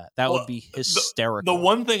die for that. That would be hysterical. The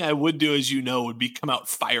one thing I would do, as you know, would be come out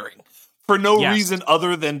firing for no reason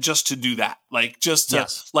other than just to do that.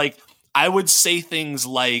 I would say things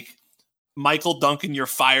like, Michael Duncan, you're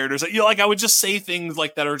fired, or I would just say things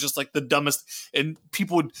like that are just like the dumbest, and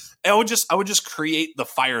I would just create the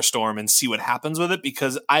firestorm and see what happens with it,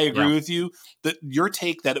 because I agree with you that your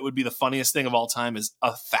take that it would be the funniest thing of all time is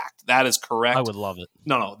a fact. That is correct. I would love it.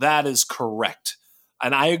 No, that is correct.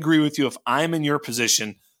 And I agree with you. If I'm in your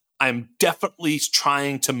position, I'm definitely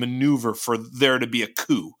trying to maneuver for there to be a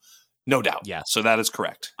coup. No doubt. Yeah. So that is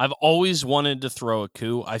correct. I've always wanted to throw a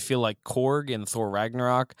coup. I feel like Korg in Thor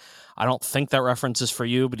Ragnarok. I don't think that reference is for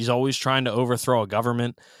you, but he's always trying to overthrow a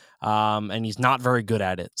government. and he's not very good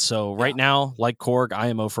at it. So right now, like Korg, I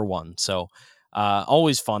am 0 for 1. So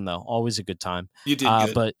always fun, though. Always a good time. You did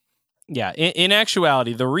good. But yeah, in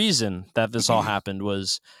actuality, the reason that this all happened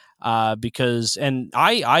was because, and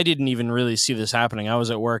I didn't even really see this happening. I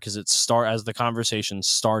was at work as the conversation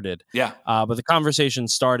started. Yeah. But the conversation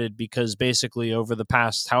started because basically over the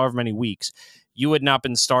past however many weeks, you had not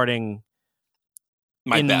been starting,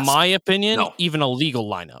 my opinion, even a legal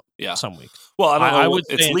lineup. Yeah. Some weeks. Well, I don't know. I would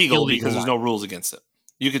it's say legal because there's no rules against it.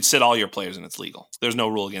 You could sit all your players and it's legal. There's no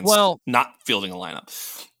rule against not fielding a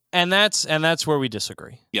lineup. And that's where we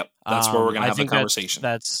disagree. Yep. That's where we're going to have the conversation.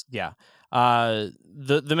 That's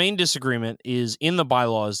the main disagreement is in the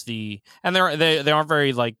bylaws. They aren't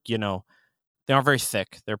very they aren't very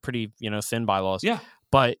thick. They're pretty thin bylaws. Yeah.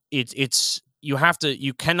 But it's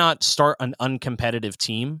you cannot start an uncompetitive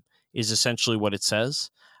team is essentially what it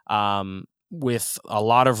says. With a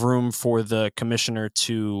lot of room for the commissioner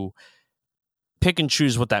to pick and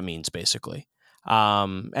choose what that means, basically.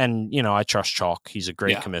 And I trust Chalk. He's a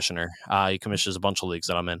great commissioner. He commissions a bunch of leagues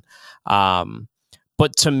that I'm in.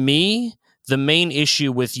 But to me, the main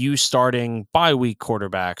issue with you starting bye-week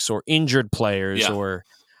quarterbacks or injured players or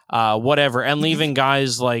whatever, and leaving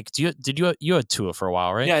guys like you had Tua for a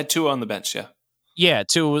while, right? Yeah, I had Tua on the bench. Yeah,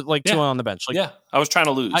 Tua on the bench. I was trying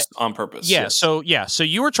to lose on purpose. Yeah, so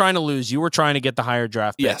you were trying to lose. You were trying to get the higher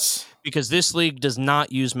draft pick. Yes. Because this league does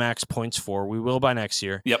not use max points for. We will by next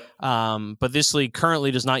year. Yep. But this league currently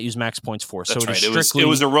does not use max points for. That's so right. It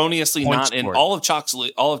was erroneously not in scored. all of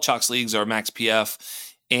Chalk's leagues are max PF.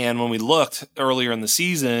 And when we looked earlier in the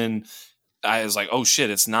season, I was like, oh shit,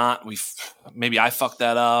 it's not. Maybe I fucked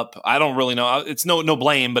that up. I don't really know. It's no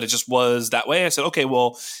blame, but it just was that way. I said, okay,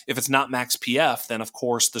 well, if it's not max PF, then of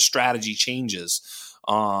course the strategy changes.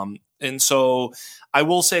 And so I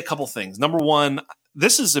will say a couple things. Number one,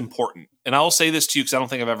 this is important, and I will say this to you because I don't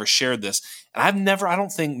think I've ever shared this, and I've never, I don't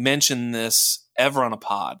think, mentioned this ever on a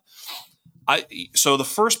pod. So the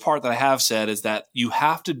first part that I have said is that you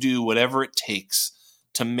have to do whatever it takes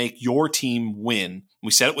to make your team win.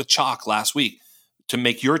 We said it with Chalk last week, to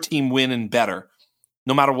make your team win and better,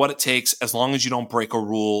 no matter what it takes, as long as you don't break a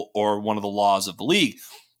rule or one of the laws of the league.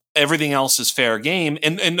 Everything else is fair game,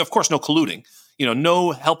 and of course, no colluding.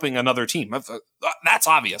 No helping another team. That's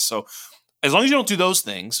obvious. So as long as you don't do those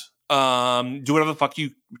things, do whatever the fuck you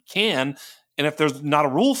can. And if there's not a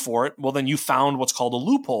rule for it, well, then you found what's called a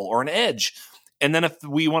loophole or an edge. And then if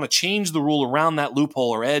we want to change the rule around that loophole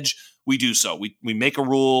or edge, we do so. We make a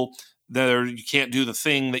rule that you can't do the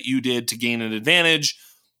thing that you did to gain an advantage.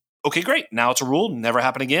 Okay, great. Now it's a rule. Never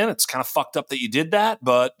happen again. It's kind of fucked up that you did that,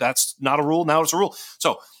 but that's not a rule. Now it's a rule.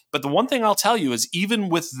 So, but the one thing I'll tell you is even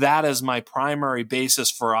with that as my primary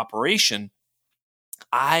basis for operation,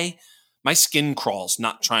 my skin crawls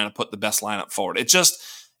not trying to put the best lineup forward.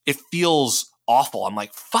 It feels awful. I'm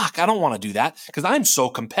like, fuck, I don't want to do that because I'm so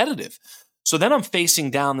competitive. So then I'm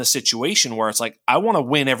facing down the situation where it's like, I want to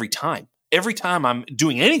win every time. Every time I'm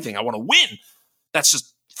doing anything, I want to win. That's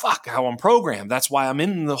just how I'm programmed. That's why I'm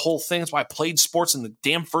in the whole thing. That's why I played sports in the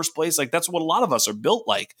damn first place. Like, that's what a lot of us are built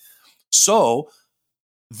like. So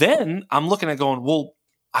then I'm looking at going, well,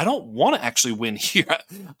 I don't want to actually win here.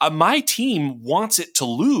 My team wants it to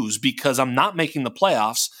lose because I'm not making the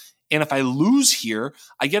playoffs. And if I lose here,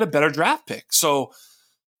 I get a better draft pick. So,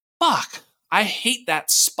 fuck, I hate that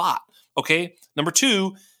spot. Okay. Number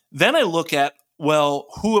two, then I look at, well,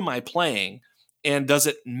 who am I playing? And does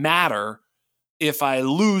it matter if I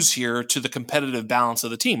lose here to the competitive balance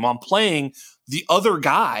of the team? Well, I'm playing the other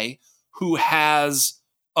guy who has,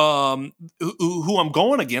 who I'm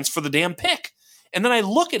going against for the damn pick. And then I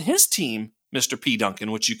look at his team, Mr. P.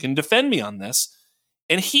 Duncan, which you can defend me on this,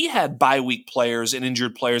 and he had bye-week players and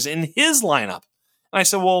injured players in his lineup. And I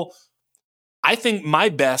said, well, I think my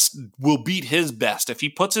best will beat his best. If he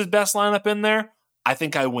puts his best lineup in there, I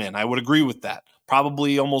think I win. I would agree with that.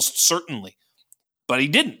 Probably almost certainly. But he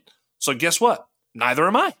didn't. So guess what? Neither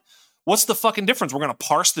am I. What's the fucking difference? We're going to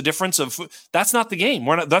parse the difference of that's not the game.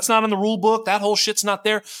 That's not in the rule book. That whole shit's not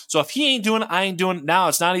there. So if he ain't doing it, I ain't doing it. Now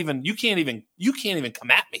it's not even, you can't even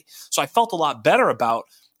come at me. So I felt a lot better about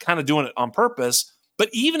kind of doing it on purpose. But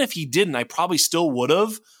even if he didn't, I probably still would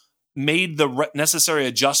have made the necessary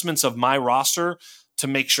adjustments of my roster to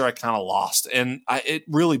make sure I kind of lost. And it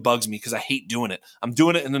really bugs me because I hate doing it. I'm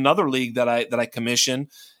doing it in another league that I commission,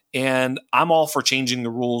 and I'm all for changing the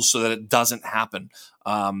rules so that it doesn't happen.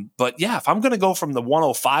 But yeah, if I'm going to go from the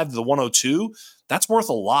 105 to the 102, that's worth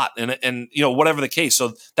a lot. And whatever the case.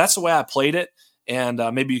 So that's the way I played it. And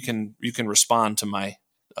maybe you can respond to my,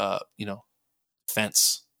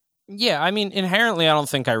 defense. Yeah. I mean, inherently, I don't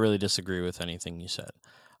think I really disagree with anything you said.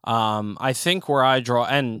 I think where I draw,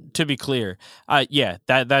 and to be clear,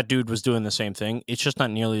 that dude was doing the same thing. It's just not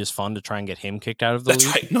nearly as fun to try and get him kicked out of the league.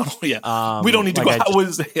 That's right. No, yeah. We don't need to go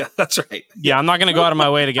out. Yeah, that's right. Yeah, I'm not going to go out of my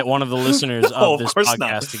way to get one of the listeners of this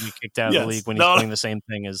podcast to get kicked out of the league when he's doing the same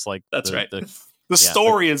thing as like. That's right. The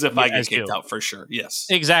story is if I get kicked out for sure. Yes,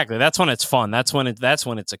 exactly. That's when it's fun. That's when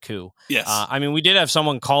it's a coup. Yes. I mean, we did have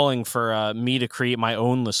someone calling for me to create my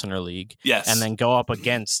own listener league. Yes. And then go up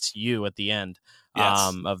against you at the end.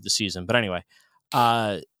 Of the season. But anyway,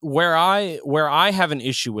 where I have an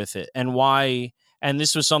issue with it and why, and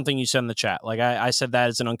this was something you said in the chat, like I said that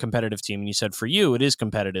it's an uncompetitive team, and you said for you it is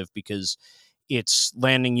competitive because it's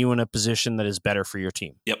landing you in a position that is better for your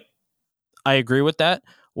team. Yep. I agree with that.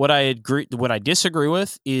 What I disagree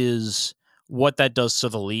with is what that does to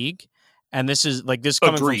the league. And this is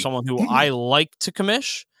coming from someone who I like to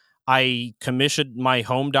commish. I commissioned my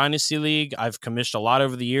home dynasty league. I've commissioned a lot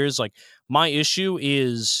over the years. Like, my issue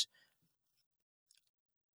is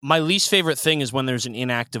my least favorite thing is when there's an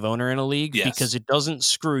inactive owner in a league because it doesn't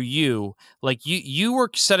screw you. Like you were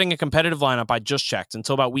setting a competitive lineup. I just checked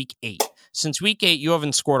until about week 8. Since week 8, you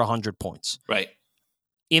haven't scored 100 points. Right.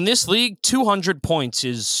 In this league, 200 points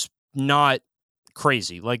is not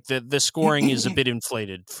crazy. Like the scoring is a bit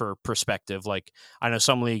inflated for perspective. Like, I know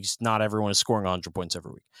some leagues, not everyone is scoring 100 points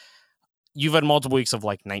every week. You've had multiple weeks of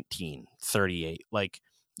like 19, 38. Like,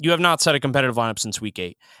 you have not set a competitive lineup since week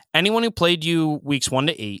 8. Anyone who played you weeks 1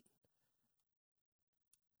 to 8,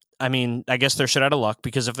 I mean, I guess they're shit out of luck,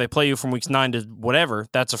 because if they play you from weeks 9 to whatever,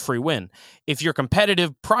 that's a free win. If you're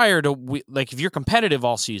competitive if you're competitive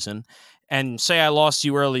all season, and say I lost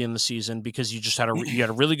you early in the season because you just had you had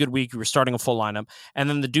a really good week, you were starting a full lineup, and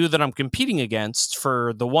then the dude that I'm competing against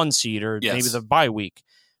for the 1 seed or maybe the bye week,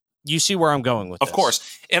 you see where I'm going with this. Of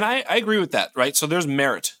course. And I agree with that, right? So there's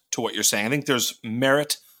merit to what you're saying. I think there's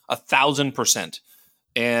merit 1,000%.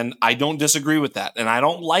 And I don't disagree with that. And I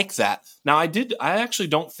don't like that. Now, I think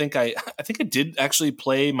I did actually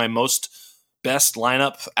play my best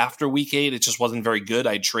lineup after week 8. It just wasn't very good.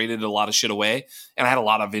 I traded a lot of shit away, and I had a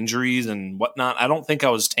lot of injuries and whatnot. I don't think I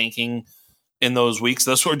was tanking in those weeks.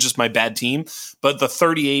 Those were just my bad team. But the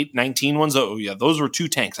 38-19 ones, those were 2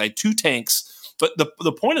 tanks. I had 2 tanks. But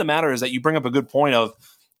the point of the matter is that you bring up a good point of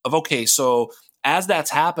okay, so as that's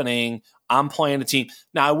happening, I'm playing a team.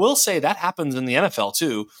 Now, I will say that happens in the NFL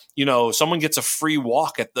too. You know, someone gets a free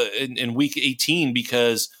walk in week 18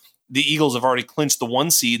 because the Eagles have already clinched the 1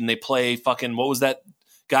 seed and they play fucking, what was that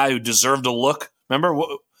guy who deserved a look? Remember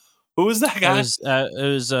who was that guy?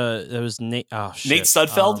 It was Nate. Oh shit. Nate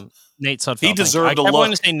Sudfeld. Nate Sudfeld. He deserved a look. I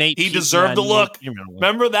wanted to say Nate. He deserved a look.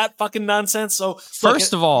 Remember that fucking nonsense? So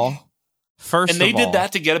First of all, they did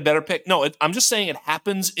that to get a better pick. No, I'm just saying it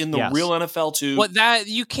happens in the real NFL too. But that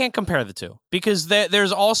you can't compare the two, because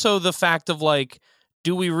there's also the fact of like,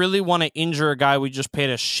 do we really want to injure a guy we just paid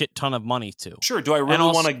a shit ton of money to? Sure. Do I really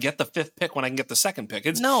want to get the 5th pick when I can get the 2nd pick?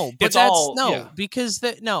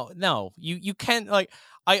 You can't, like,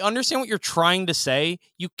 I understand what you're trying to say.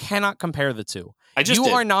 You cannot compare the two. You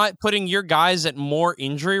are not putting your guys at more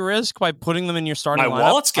injury risk by putting them in your starting lineup. My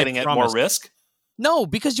wallet's getting at more risk. No,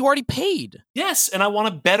 because you already paid. Yes, and I want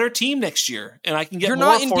a better team next year, and I can get You're more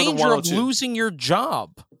not in danger of losing your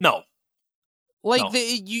job. No. Like, no.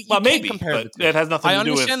 You well, can't maybe, compare but the two. It has nothing to do with...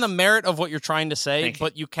 I understand the merit of what you're trying to say,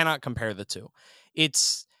 but you cannot compare the two.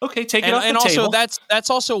 It's... Okay, take it off the table. And also, that's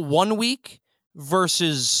also 1 week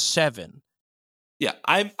versus 7. Yeah,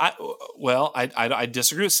 I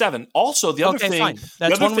disagree with 7. Also, the other thing, fine.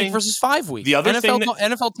 That's 1 week versus 5 weeks. The other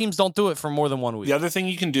NFL teams don't do it for more than 1 week. The other thing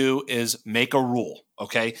you can do is make a rule.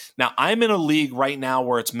 Okay, now I'm in a league right now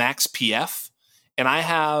where it's max PF, and I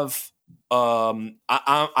have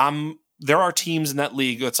there are teams in that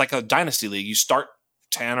league. It's like a dynasty league. You start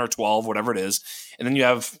 10 or 12, whatever it is, and then you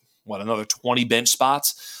have another 20 bench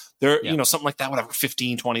spots. There, something like that, whatever,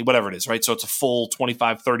 15, 20, whatever it is, right? So it's a full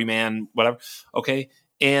 25, 30 man, whatever. Okay.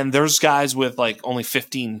 And there's guys with like only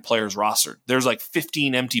 15 players rostered. There's like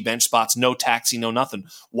 15 empty bench spots, no taxi, no nothing.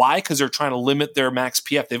 Why? Because they're trying to limit their max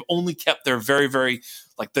PF. They've only kept their very, very,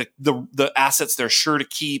 like the assets they're sure to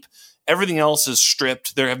keep. Everything else is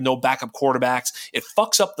stripped. They have no backup quarterbacks. It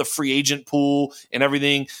fucks up the free agent pool and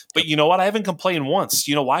everything. But you know what? I haven't complained once.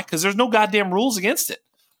 You know why? Because there's no goddamn rules against it.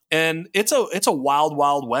 And it's a wild,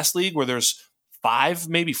 wild west league where there's 5,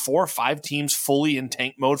 maybe 4 or 5 teams fully in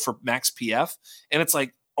tank mode for max PF. And it's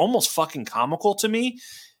like almost fucking comical to me.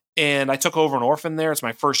 And I took over an orphan there. It's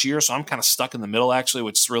my first year. So I'm kind of stuck in the middle actually,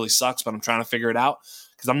 which really sucks, but I'm trying to figure it out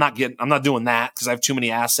because I'm not doing that because I have too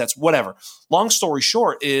many assets, whatever. Long story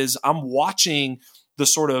short is I'm watching the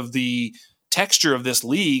sort of the texture of this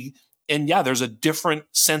league. And yeah, there's a different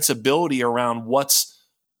sensibility around what's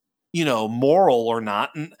moral or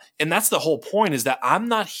not. And that's the whole point, is that I'm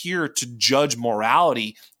not here to judge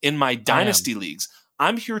morality in my dynasty leagues.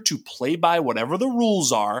 I'm here to play by whatever the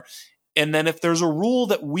rules are. And then if there's a rule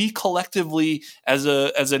that we collectively as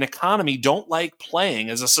an economy don't like playing,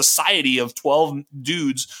 as a society of 12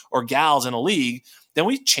 dudes or gals in a league, then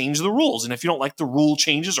we change the rules. And if you don't like the rule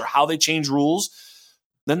changes or how they change rules,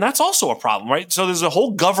 then that's also a problem, right? So there's a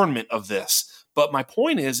whole government of this. But my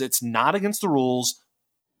point is, it's not against the rules,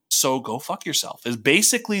 so go fuck yourself, is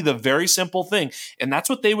basically the very simple thing. And that's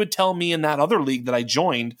what they would tell me in that other league that I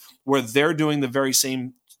joined, where they're doing the very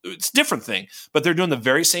same. It's a different thing, but they're doing the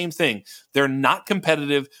very same thing. They're not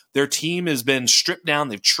competitive. Their team has been stripped down.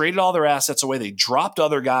 They've traded all their assets away. They dropped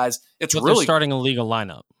other guys. But they're starting a legal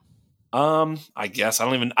lineup. I guess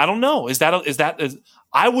I don't know.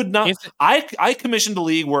 I would not. I commissioned a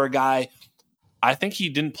league where a guy, I think he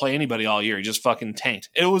didn't play anybody all year. He just fucking tanked.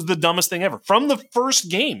 It was the dumbest thing ever from the first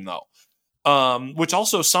game, though. Which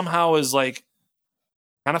also somehow is like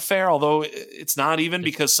kind of fair, although it's not even,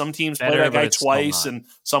 because some teams play that guy twice and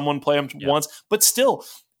someone play him once. But still,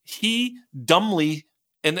 he dumbly,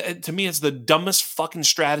 and to me, it's the dumbest fucking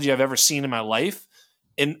strategy I've ever seen in my life.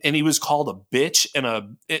 And he was called a bitch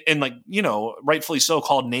and rightfully so,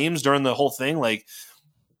 called names during the whole thing.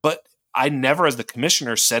 But I never, as the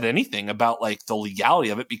commissioner, said anything about the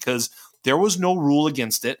legality of it, because there was no rule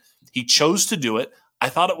against it. He chose to do it. I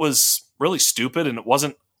thought it was really stupid, and it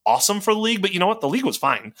wasn't awesome for the league. But you know what? The league was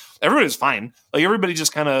fine. Everybody was fine. Everybody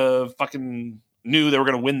just kind of fucking knew they were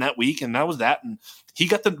going to win that week, and that was that. And he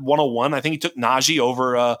got the 101. I think he took Najee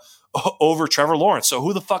over Trevor Lawrence. So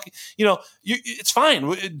who the fuck, it's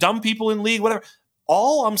fine. Dumb people in league, whatever.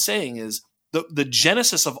 All I'm saying is the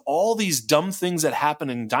genesis of all these dumb things that happen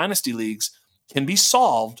in dynasty leagues can be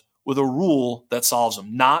solved with a rule that solves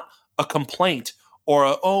them, not a complaint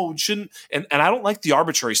or shouldn't. And I don't like the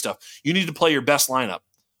arbitrary stuff. You need to play your best lineup.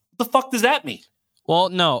 What the fuck does that mean? Well,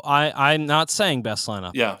 no, I'm not saying best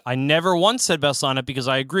lineup. Yeah. I never once said best lineup, because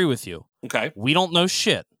I agree with you. Okay. We don't know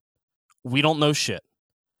shit.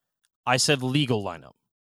 I said legal lineup,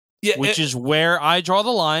 which is where I draw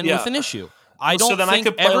the line with an issue. I don't think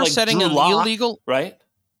ever setting Drew an Lock, illegal. Right?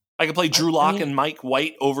 I could play Drew Lock and Mike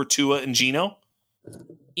White over Tua and Geno.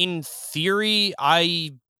 In theory,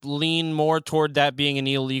 I lean more toward that being an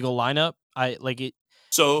illegal lineup. I like it.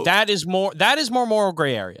 So that is more moral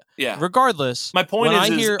gray area. Yeah. Regardless, my point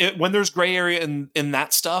is when there's gray area in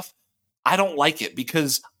that stuff, I don't like it,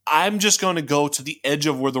 because I'm just going to go to the edge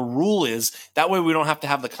of where the rule is. That way we don't have to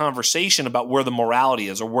have the conversation about where the morality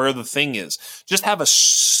is or where the thing is. Just have a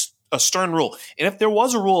stern rule. And if there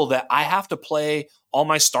was a rule that I have to play all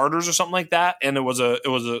my starters or something like that, and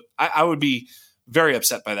I would be very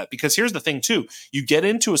upset by that, because here's the thing too. You get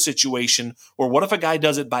into a situation where, what if a guy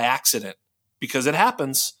does it by accident? Because it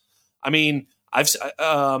happens. I mean,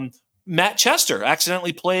 Matt Chester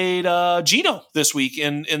accidentally played Geno this week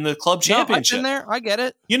in the club championship. I've been there. I get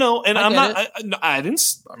it. And I didn't.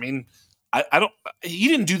 I mean, I don't. He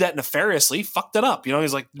didn't do that nefariously. He fucked it up.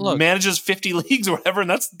 He's like, manages 50 leagues or whatever, and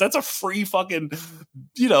that's a free fucking.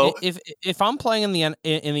 If I'm playing in the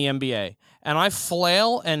NBA and I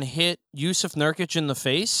flail and hit Yusuf Nurkic in the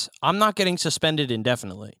face, I'm not getting suspended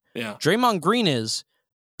indefinitely. Yeah. Draymond Green is,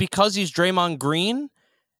 because he's Draymond Green.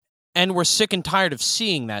 And we're sick and tired of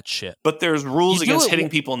seeing that shit. But there's rules against hitting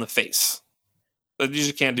people in the face. You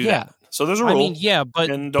just can't do that. So there's a rule.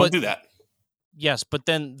 And don't do that. Yes, but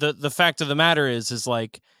then the fact of the matter is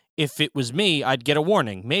like, if it was me, I'd get a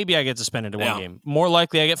warning. Maybe I get suspended in one game. More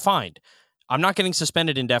likely I get fined. I'm not getting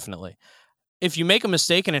suspended indefinitely. If you make a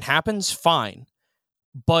mistake and it happens, fine.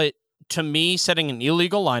 But to me, setting an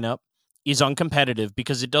illegal lineup is uncompetitive,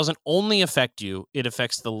 because it doesn't only affect you, it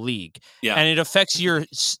affects the league. Yeah. And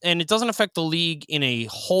it doesn't affect the league in a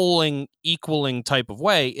wholing, equaling type of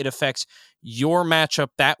way. It affects your matchup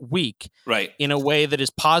that week, right, in a way that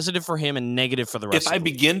is positive for him and negative for the rest of the league.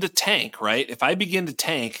 Begin to tank, right? If I begin to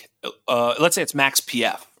tank, let's say it's max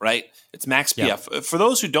PF, right? It's max PF. Yeah. For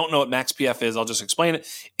those who don't know what max PF is, I'll just explain it.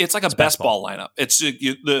 It's like a best ball lineup. It's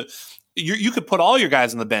you could put all your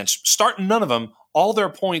guys on the bench, start none of them. All their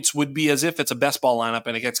points would be as if it's a best ball lineup,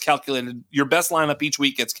 and it gets calculated. Your best lineup each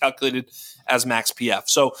week gets calculated as max PF.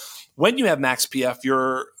 So when you have max PF,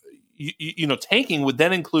 tanking would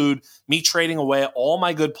then include me trading away all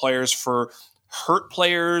my good players for hurt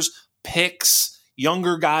players, picks,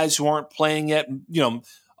 younger guys who aren't playing yet,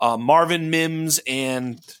 Marvin Mims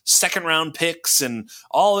and second round picks and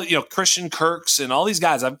all, Christian Kirks and all these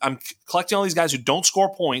guys. I'm collecting all these guys who don't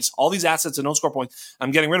score points, all these assets that don't score points.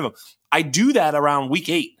 I'm getting rid of them. I do that around week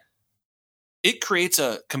 8. It creates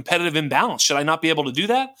a competitive imbalance. Should I not be able to do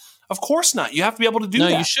that? Of course not. You have to be able to do that.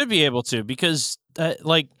 No, you should be able to, because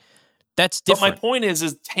that's different. But my point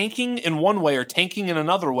is tanking in one way or tanking in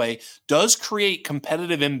another way does create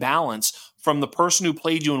competitive imbalance from the person who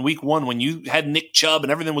played you in week 1 when you had Nick Chubb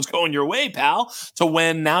and everything was going your way, pal, to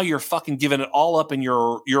when now you're fucking giving it all up and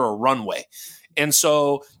you're a runway. And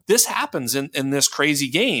so this happens in this crazy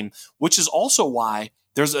game, which is also why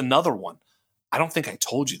there's another one. I don't think I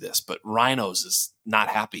told you this, but Rhinos is not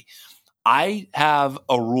happy. I have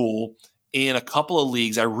a rule in a couple of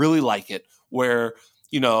leagues. I really like it where,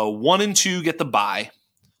 1 and 2 get the bye,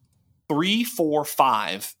 3, 4,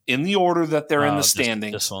 5 in the order that they're in the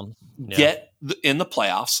standings this one. Yeah. Get in the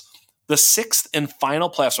playoffs. The 6th and final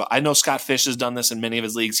playoffs. I know Scott Fish has done this in many of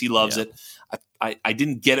his leagues. He loves it. I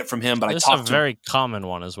didn't get it from him, but I talked to him. It's a very common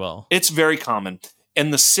one as well. It's very common.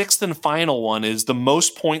 And the 6th and final one is the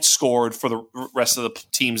most points scored for the rest of the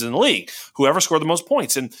teams in the league. Whoever scored the most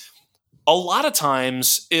points. And a lot of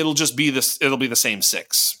times it'll just be this. It'll be the same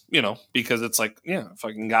 6, because it's like,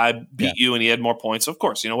 fucking guy beat you and he had more points. Of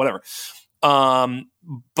course, whatever.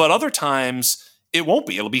 But other times it won't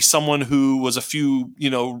be. It'll be someone who was a few,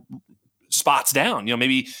 spots down.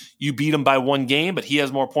 Maybe you beat him by 1 game, but he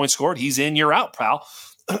has more points scored. He's in, you're out, pal.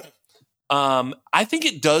 I think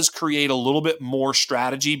it does create a little bit more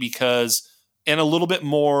strategy and a little bit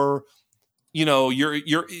more,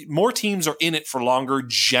 you're more teams are in it for longer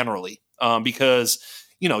generally, because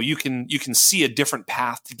you can see a different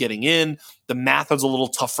path to getting in. The math is a little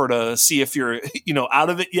tougher to see if you're out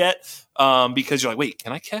of it yet, because you're like, wait,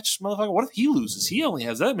 can I catch motherfucker? What if he loses? He only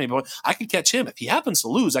has that maybe. I could catch him if he happens to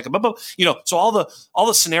lose. I could, So all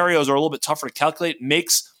the scenarios are a little bit tougher to calculate.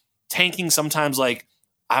 Makes tanking sometimes like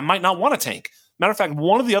I might not want to tank. Matter of fact,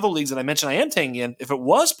 one of the other leagues that I mentioned I am tanking in, if it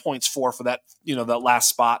was points for that that last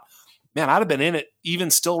spot, man, I'd have been in it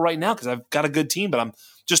even still right now because I've got a good team, but I'm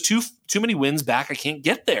just too many wins back. I can't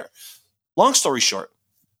get there. Long story short,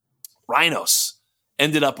 Rhinos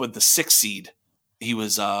ended up with the 6th seed. He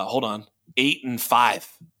was 8-5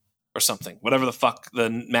 or something, whatever the fuck the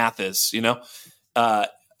math is. 8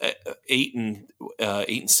 and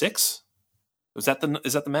 6. Is that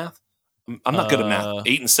the math? I'm not good at math.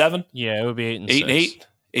 8 and 7. Yeah, it would be 8 and 8 and 8.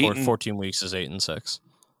 8 and 14 weeks is 8 and 6.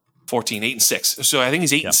 14, 8 and 6. So I think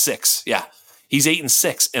he's 8 and 6. Yeah. He's 8 and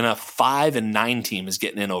 6, and a 5 and 9 team is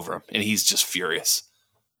getting in over him, and he's just furious.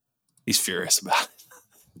 He's furious about it.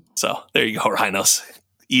 So there you go, Rhinos.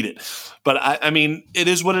 Eat it. But I mean, it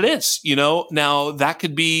is what it is. Now that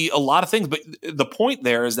could be a lot of things, but the point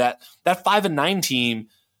there is that 5 and 9 team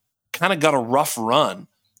kind of got a rough run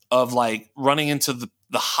of like running into the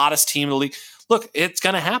hottest team in the league. Look, it's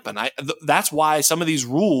going to happen. That's why some of these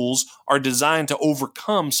rules are designed to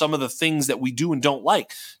overcome some of the things that we do and don't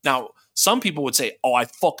like. Now, some people would say, "Oh, I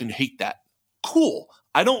fucking hate that." Cool.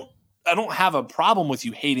 I don't have a problem with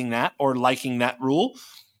you hating that or liking that rule.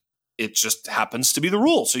 It just happens to be the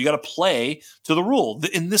rule. So you got to play to the rule.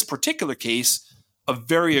 In this particular case, a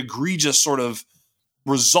very egregious sort of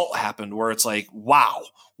result happened where it's like, wow,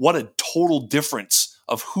 what a total difference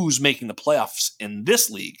of who's making the playoffs in this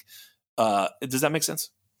league. Does that make sense?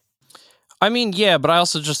 I mean, yeah, but I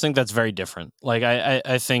also just think that's very different. Like,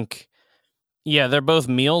 I think, yeah, they're both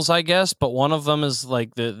meals, I guess, but one of them is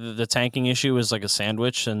like the tanking issue is like a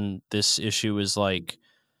sandwich, and this issue is like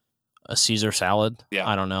a Caesar salad. Yeah.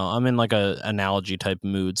 I don't know. I'm in like a analogy type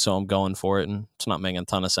mood, so I'm going for it, and it's not making a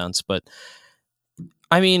ton of sense. But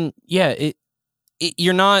I mean, yeah,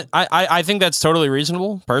 you're not. I think that's totally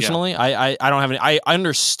reasonable. Personally, yeah. I don't have any. I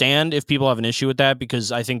understand if people have an issue with that,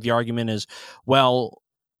 because I think the argument is, well,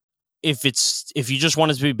 if you just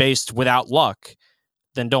want it to be based without luck,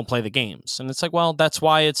 then don't play the games. And it's like, well, that's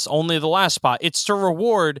why it's only the last spot. It's to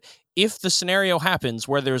reward if the scenario happens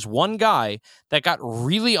where there's one guy that got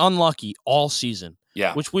really unlucky all season.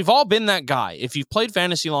 Yeah. Which we've all been that guy. If you've played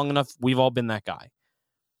fantasy long enough, we've all been that guy.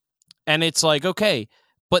 And it's like, okay,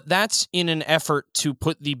 but that's in an effort to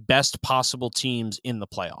put the best possible teams in the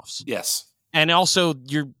playoffs. Yes. And also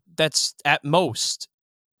that's at most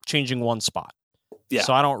changing one spot. Yeah.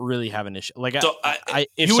 So I don't really have an issue. Like, so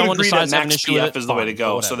if you would someone agree decides that to have an max issue with PF it, is the way to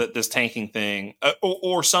go, whatever. so that this tanking thing,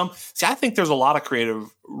 or some. See, I think there's a lot of creative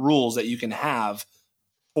rules that you can have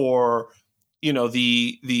for,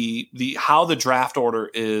 the how the draft order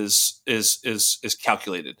is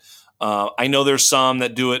calculated. I know there's some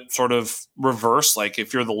that do it sort of reverse. Like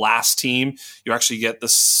if you're the last team, you actually get the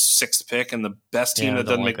 6th pick, and the best team that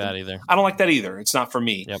doesn't make that either. I don't like that either. It's not for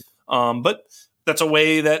me. Yep. But that's a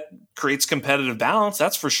way that creates competitive balance.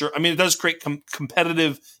 That's for sure. I mean, it does create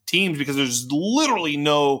competitive teams because there's literally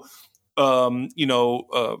no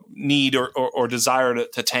need or desire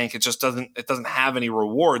to tank. It just doesn't have any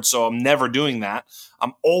reward. So I'm never doing that.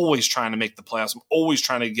 I'm always trying to make the playoffs. I'm always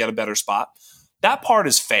trying to get a better spot. That part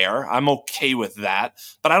is fair. I'm okay with that,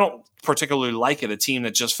 but I don't particularly like it. A team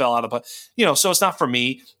that just fell out of, so it's not for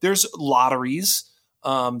me. There's lotteries.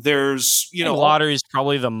 Lottery is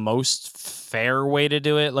probably the most fair way to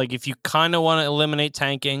do it. Like if you kind of want to eliminate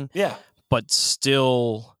tanking, but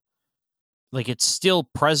still, like it's still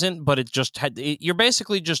present, but it just you're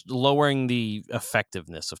basically just lowering the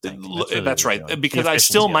effectiveness of tanking. That's right. Because I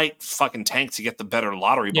still might fucking tank to get the better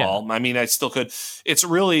lottery ball. I mean, I still could. It's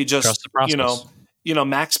really just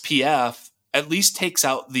Max PF at least takes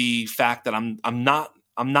out the fact that I'm not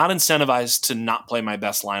incentivized to not play my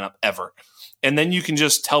best lineup ever. And then you can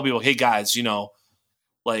just tell people, hey guys, if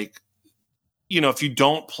you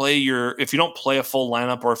don't play a full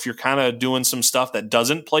lineup, or if you're kind of doing some stuff that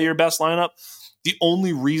doesn't play your best lineup, the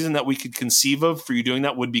only reason that we could conceive of for you doing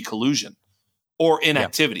that would be collusion or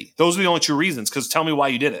inactivity. Yeah. Those are the only two reasons. Because tell me why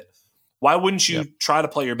you did it. Why wouldn't you try to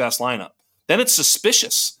play your best lineup? Then it's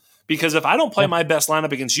suspicious. Because if I don't play my best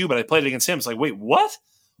lineup against you, but I played it against him, it's like, wait, what?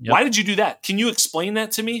 Yep. Why did you do that? Can you explain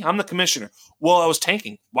that to me? I'm the commissioner. Well, I was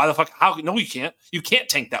tanking. Why the fuck? How? No, you can't. You can't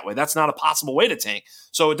tank that way. That's not a possible way to tank.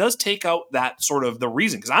 So it does take out that sort of the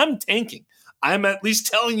reason, because I'm tanking. I'm at least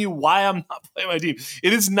telling you why I'm not playing my team.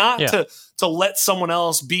 It is not to let someone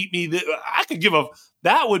else beat me. I could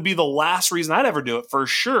that would be the last reason I'd ever do it for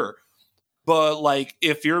sure. But like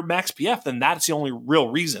if you're Max PF, then that's the only real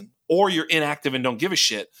reason. Or you're inactive and don't give a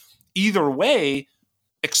shit. Either way,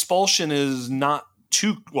 expulsion is not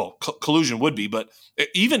collusion would be, but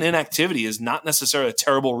even inactivity is not necessarily a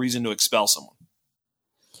terrible reason to expel someone.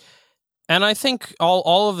 And I think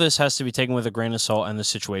all of this has to be taken with a grain of salt, and the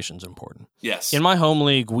situation's important. Yes. In my home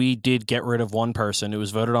league, we did get rid of one person. It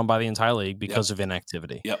was voted on by the entire league because of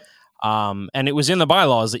inactivity. Yep. And it was in the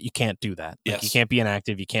bylaws that you can't do that. Yes. Like you can't be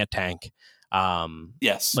inactive. You can't tank.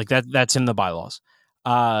 Yes. Like that's in the bylaws.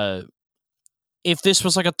 If this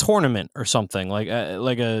was like a tournament or something, like a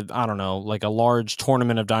large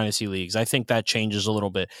tournament of dynasty leagues, I think that changes a little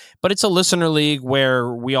bit. But it's a listener league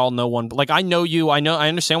where we all know one. Like I know you, I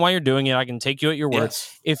understand why you're doing it. I can take you at your word.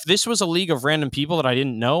 Yes. If this was a league of random people that I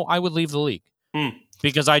didn't know, I would leave the league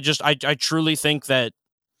because I truly think that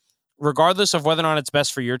regardless of whether or not it's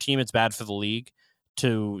best for your team, it's bad for the league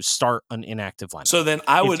to start an inactive lineup. So then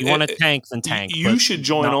if you want to tank, then tank. You should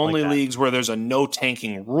join only leagues where there's a no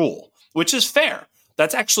tanking rule. Which is fair.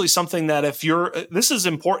 That's actually something that this is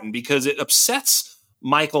important because it upsets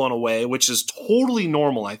Michael in a way, which is totally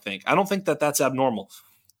normal, I think. I don't think that that's abnormal.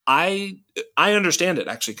 I understand it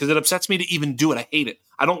actually because it upsets me to even do it. I hate it.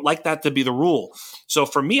 I don't like that to be the rule. So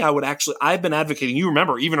for me, I've been advocating, you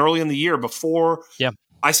remember, even early in the year before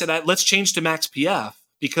I said, let's change to Max PF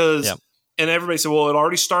because, and everybody said, well, it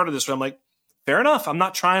already started this way. I'm like, fair enough. I'm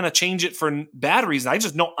not trying to change it for bad reasons. I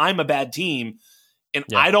just know I'm a bad team. And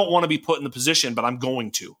I don't want to be put in the position, but I'm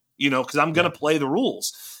going to, because I'm going to play the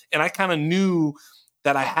rules. And I kind of knew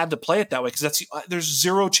that I had to play it that way because there's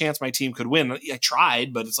zero chance my team could win. I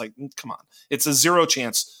tried, but it's like, come on. It's a zero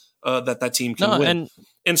chance that team can win.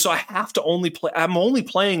 And so I have to only play. I'm only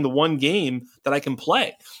playing the one game that I can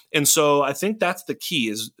play. And so I think that's the key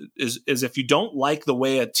is if you don't like the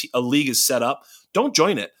way a league is set up, don't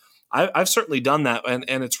join it. I've certainly done that,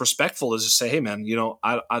 and it's respectful is to say, hey, man,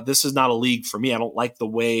 this is not a league for me. I don't like the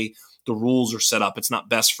way the rules are set up. It's not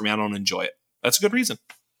best for me. I don't enjoy it. That's a good reason.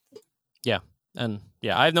 Yeah, and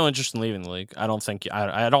I have no interest in leaving the league. I don't think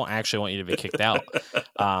I don't actually want you to be kicked out.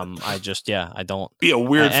 I don't. Be a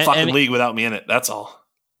weird league without me in it. That's all.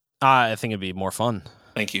 I think it'd be more fun.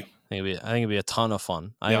 Thank you. I think it'd be a ton of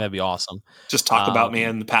fun. I think that'd be awesome. Just talk about me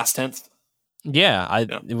in the past tense. Yeah,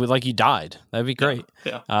 it would like you died. That'd be great.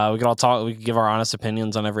 Yeah. We could all talk. We could give our honest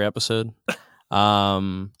opinions on every episode.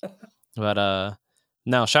 No,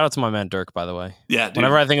 shout out to my man Dirk, by the way. Yeah, dude.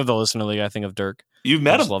 Whenever I think of the listener league, I think of Dirk. You've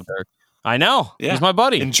met him. I love Dirk. I know. Yeah. He's my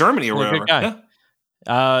buddy in Germany or wherever. Good guy.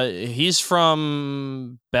 Yeah. He's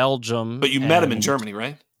from Belgium. But you met him in Germany,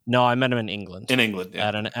 right? No, I met him in England. In England,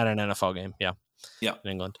 at an NFL game. Yeah.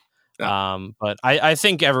 In England. Yeah. But I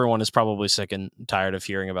think everyone is probably sick and tired of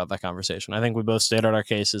hearing about that conversation. I think we both stated our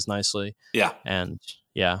cases nicely. Yeah. And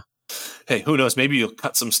hey, who knows? Maybe you'll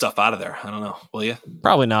cut some stuff out of there. I don't know. Will you?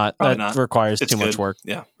 Probably not. That requires too much work.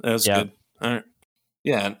 Yeah. That was good. All right.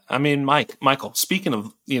 Yeah. I mean, Michael, speaking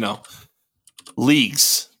of,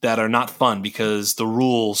 leagues that are not fun because the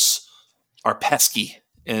rules are pesky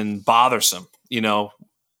and bothersome,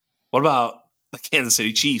 what about the Kansas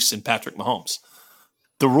City Chiefs and Patrick Mahomes?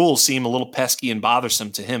 The rules seem a little pesky and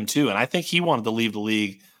bothersome to him too. And I think he wanted to leave the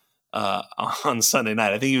league on Sunday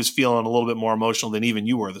night. I think he was feeling a little bit more emotional than even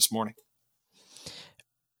you were this morning.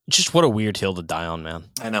 Just what a weird hill to die on, man.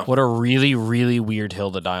 I know. What a really, really weird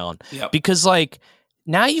hill to die on. Yep. Because, like,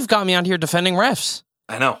 now you've got me out here defending refs.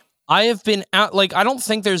 I know. I have been out, like, I don't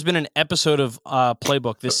think there's been an episode of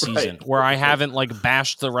Playbook this season where I haven't, like,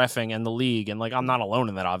 bashed the reffing and the league. And, like, I'm not alone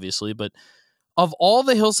in that, obviously. But of all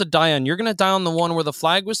the hills to die on, you're going to die on the one where the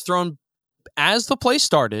flag was thrown as the play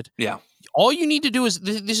started. Yeah. All you need to do is,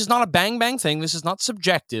 this is not a bang-bang thing. This is not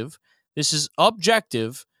subjective. This is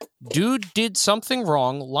objective. Dude did something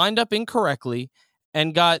wrong, lined up incorrectly,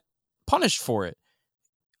 and got punished for it.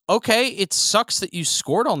 Okay, it sucks that you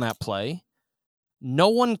scored on that play. No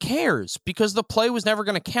one cares because the play was never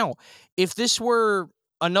going to count. If this were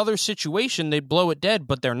another situation, they'd blow it dead,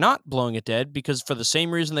 but they're not blowing it dead because for the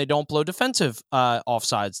same reason they don't blow defensive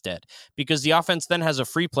offsides dead, because the offense then has a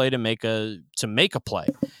free play to make a play.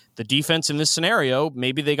 The defense in this scenario,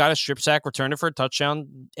 maybe they got a strip sack, returned it for a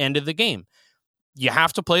touchdown, end of the game. You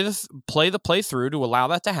have to play the play through to allow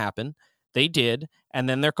that to happen. They did, and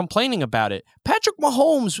then they're complaining about it. Patrick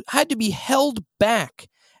Mahomes had to be held back,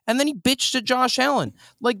 and then he bitched at Josh Allen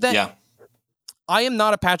like that. Yeah. I am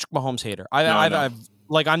not a Patrick Mahomes hater.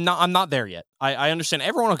 I'm not there yet. I understand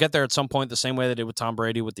everyone will get there at some point, the same way they did with Tom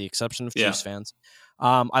Brady, with the exception of Chiefs fans.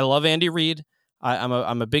 I love Andy Reid. I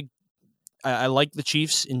like the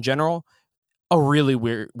Chiefs in general. A really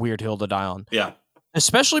weird hill to die on. Yeah.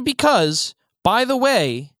 Especially because, by the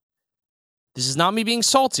way, this is not me being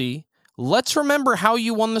salty. Let's remember how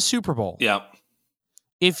you won the Super Bowl. Yeah.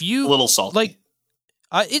 If you a little salty,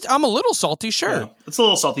 I'm a little salty, sure. Yeah, it's a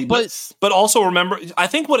little salty, but also remember, I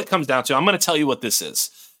think what it comes down to, I'm going to tell you what this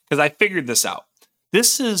is, because I figured this out.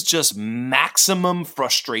 This is just maximum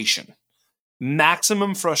frustration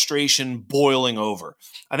boiling over.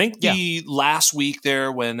 I think the last week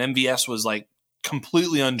there when MVS was like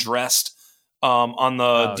completely undressed on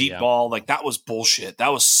the deep ball, like that was bullshit. That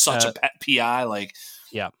was such a pet PI. Like,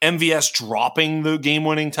 MVS dropping the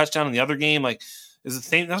game-winning touchdown in the other game, like, is the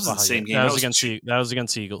same? That was the same game. That was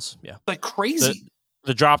against the Eagles. Yeah, like crazy.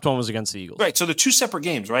 The dropped one was against the Eagles. Right. So they're two separate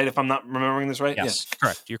games, right? If I'm not remembering this right. Yes,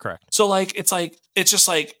 correct. You're correct. So it's just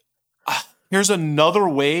like here's another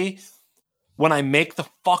way when I make the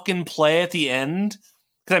fucking play at the end,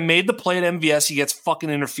 because I made the play at MVS, he gets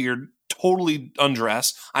fucking interfered, totally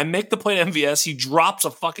undressed. I make the play to MVS, he drops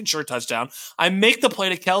a fucking sure touchdown. I make the play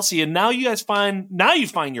to Kelsey, and now you find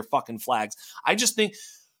your fucking flags. I just think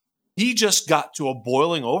he just got to a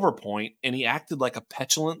boiling over point, and he acted like a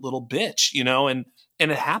petulant little bitch, and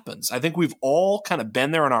it happens. I think we've all kind of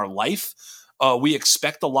been there in our life. We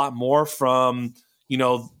expect a lot more from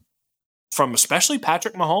especially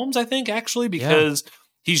Patrick Mahomes, I think, actually, because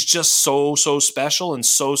he's just so special and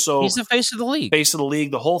so. He's the face of the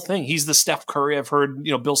league. The whole thing. He's the Steph Curry. I've heard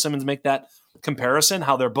Bill Simmons make that comparison,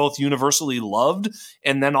 how they're both universally loved,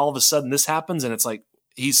 and then all of a sudden this happens, and it's like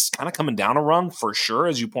he's kind of coming down a rung for sure,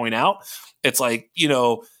 as you point out. It's like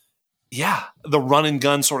the run and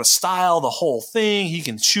gun sort of style, the whole thing. He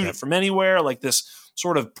can shoot it from anywhere, like this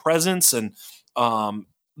sort of presence and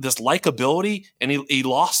this likability, and he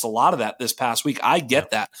lost a lot of that this past week. I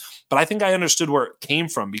get that, but I think I understood where it came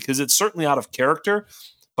from, because it's certainly out of character,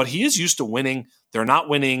 but he is used to winning. They're not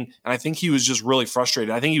winning, and I think he was just really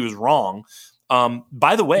frustrated. I think he was wrong.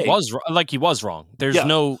 By the way, he was wrong. There's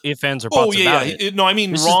no ifs, ands, or buts about it. No, I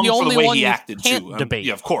mean this wrong for the way he acted too. Debate.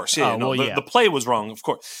 Yeah, of course. Yeah, the play was wrong, of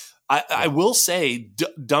course. I will say,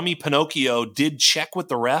 dummy Pinocchio did check with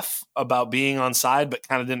the ref about being onside, but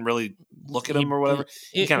kind of didn't really look at him or whatever.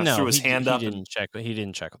 He kind of threw his hand up. He didn't check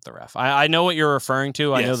with the ref. I know what you're referring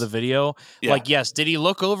to. I know the video. Yeah. Yes, did he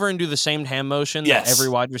look over and do the same hand motion that every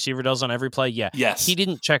wide receiver does on every play? Yeah. Yes. He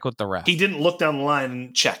didn't check with the ref. He didn't look down the line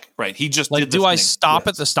and check. Right. He just did do I stop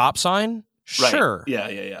at the stop sign? Right. Sure.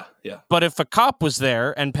 Yeah. But if a cop was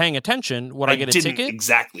there and paying attention, would I get a ticket?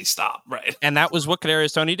 Exactly stop. Right. And that was what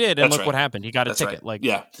Kadarius Toney did. And look what happened. He got a ticket. Right.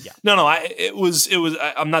 No. It was.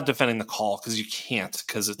 I'm not defending the call, because you can't,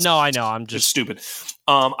 because it's. No, I know. I'm just stupid.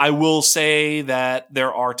 I will say that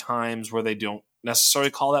there are times where they don't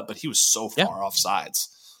necessarily call that, but he was so far off sides.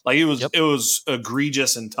 Like it was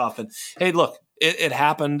egregious and tough. And hey, look, it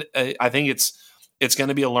happened. I think it's going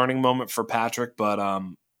to be a learning moment for Patrick, but I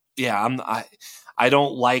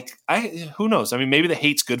don't like. Who knows? I mean, maybe the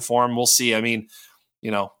hate's good for him. We'll see. I mean,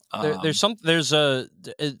 it's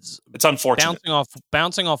unfortunate.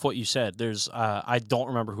 Bouncing off what you said. There's I don't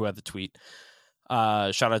remember who had the tweet.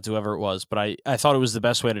 Shout out to whoever it was, but I thought it was the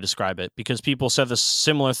best way to describe it, because people said the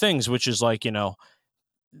similar things, which is like,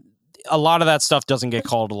 a lot of that stuff doesn't get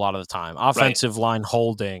called a lot of the time. Offensive line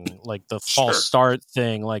holding, like the false start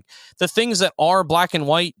thing, like the things that are black and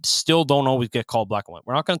white still don't always get called black and white.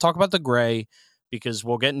 We're not going to talk about the gray because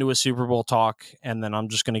we'll get into a Super Bowl talk and then I'm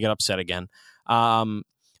just going to get upset again.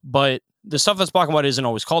 But the stuff that's black and white isn't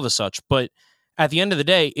always called as such. But at the end of the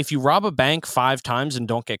day, if you rob a bank 5 times and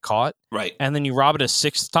don't get caught, right, and then you rob it a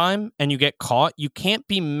 6th time and you get caught, you can't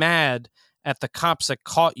be mad at the cops that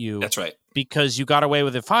caught you. That's right. Because you got away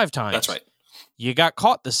with it 5 times. That's right. You got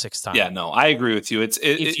caught the 6th time. Yeah, no, I agree with you.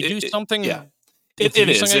 If you do something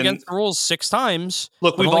against the rules 6 times.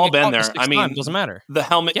 Look, we've all been there. I mean, it doesn't matter. The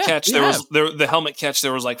helmet catch. The helmet catch.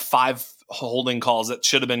 There was like 5 holding calls that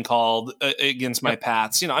should have been called against my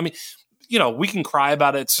Pats. I mean, we can cry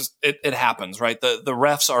about it. It's just it happens, right? The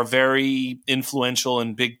refs are very influential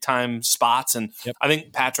in big time spots, and I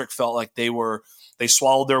think Patrick felt like they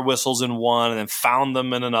swallowed their whistles in one and then found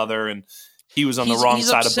them in another, and he was on the wrong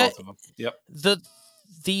side of both of them. Yep.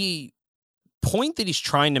 The point that he's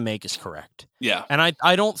trying to make is correct. Yeah. And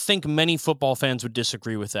I don't think many football fans would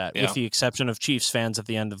disagree with that, with the exception of Chiefs fans at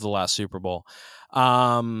the end of the last Super Bowl.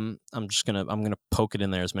 I'm gonna poke it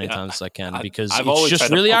in there as many times as I can because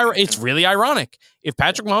it's really ironic. If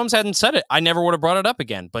Patrick Mahomes hadn't said it, I never would have brought it up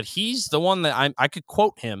again. But he's the one that I could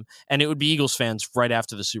quote him, and it would be Eagles fans right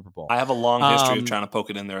after the Super Bowl. I have a long history of trying to poke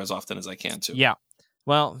it in there as often as I can too. Yeah.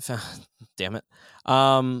 Well, damn it.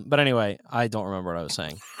 But anyway, I don't remember what I was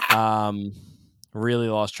saying. Really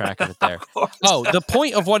lost track of it there. The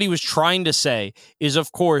point of what he was trying to say is,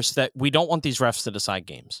 of course, that we don't want these refs to decide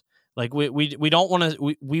games. Like we don't want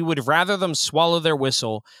to. We would rather them swallow their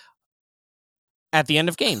whistle at the end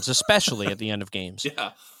of games, especially at the end of games.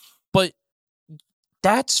 Yeah. But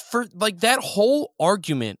that's for like that whole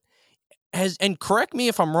argument has, and correct me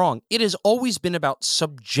if I'm wrong, it has always been about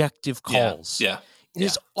subjective calls. Yeah. It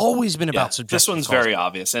has always been about subjective calls. This one's calls. very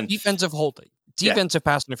obvious. And defensive holding, defensive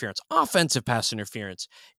pass interference, offensive pass interference,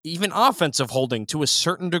 even offensive holding to a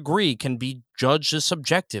certain degree can be judged as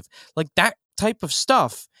subjective. Like that type of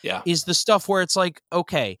stuff is the stuff where it's like,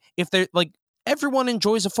 okay, if they're like, everyone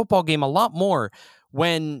enjoys a football game a lot more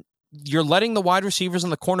when you're letting the wide receivers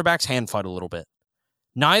and the cornerbacks hand fight a little bit.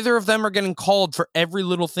 Neither of them are getting called for every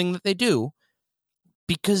little thing that they do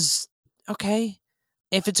because, okay,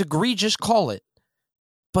 if it's egregious, call it.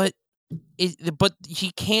 But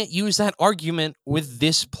he can't use that argument with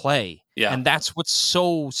this play. Yeah. And that's what's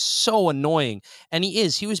so annoying. And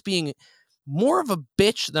he was being more of a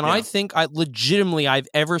bitch than I think I've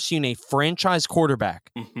ever seen a franchise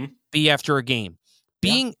quarterback be after a game.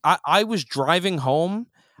 I was driving home.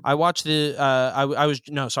 I watched I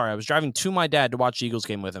was driving to my dad to watch the Eagles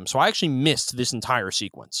game with him. So I actually missed this entire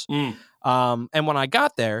sequence. And when I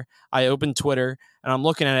got there, I opened Twitter and I'm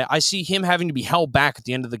looking at it. I see him having to be held back at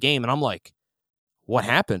the end of the game. And I'm like, what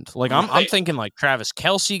happened? Like, I'm thinking like Travis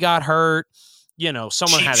Kelce got hurt.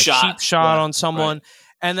 Someone had a cheap shot on someone. Right.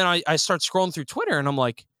 And then I start scrolling through Twitter and I'm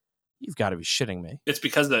like, you've got to be shitting me. It's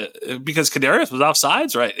because Kadarius was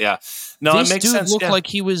offsides, right? Yeah. No, it makes sense. This dude looked like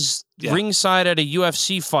he was ringside at a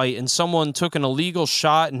UFC fight and someone took an illegal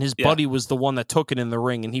shot and his buddy was the one that took it in the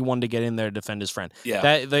ring and he wanted to get in there to defend his friend.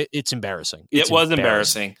 Yeah. It's embarrassing. It was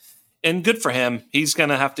embarrassing. And good for him. He's going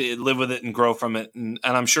to have to live with it and grow from it. And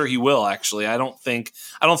I'm sure he will, actually. I don't think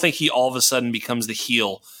he all of a sudden becomes the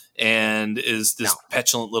heel and is this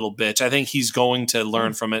petulant little bitch. I think he's going to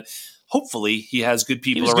learn from it. Hopefully, he has good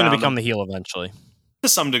people around him. He's going to become the heel eventually. To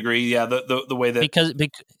some degree, yeah. The way that because the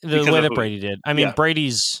way that Brady did. I mean,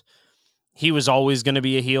 he was always going to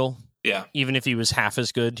be a heel. Yeah. Even if he was half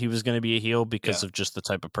as good, he was going to be a heel because of just the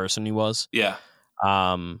type of person he was. Yeah.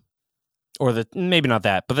 Or maybe not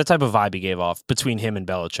that, but the type of vibe he gave off between him and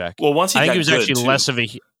Belichick. Well, once I think he was actually less of a.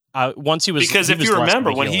 Once he was because if you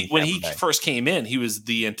remember when he first came in, he was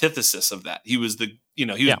the antithesis of that. He was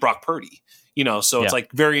was Brock Purdy. So it's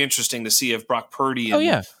like very interesting to see if Brock Purdy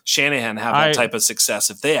and Shanahan have that type of success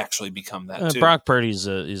if they actually become that too. Brock Purdy's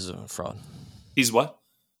a fraud. He's what?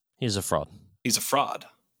 He's a fraud. He's a fraud.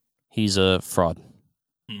 He's a fraud.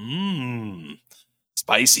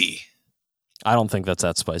 Spicy. I don't think that's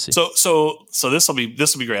that spicy. So this will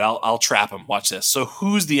be great. I'll trap him. Watch this. So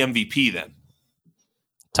who's the MVP then?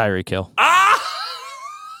 Tyreek Hill.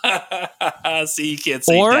 See, you can't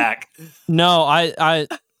say Dak. No, I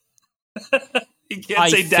you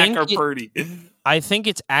can't say Dak or Purdy. I think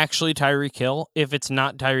it's actually Tyreek Hill. If it's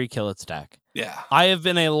not Tyreek Hill, it's Dak. Yeah. I have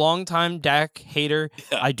been a long-time Dak hater.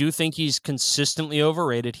 Yeah. I do think he's consistently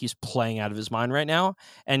overrated. He's playing out of his mind right now.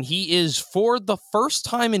 And he is, for the first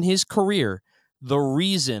time in his career, the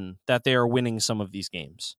reason that they are winning some of these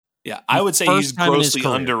games. Yeah, I would say he's grossly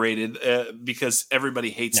underrated because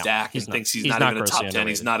everybody hates Dak and thinks he's not even a top 10. Underrated.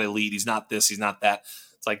 He's not elite. He's not this. He's not that.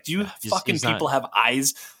 It's like, do you people have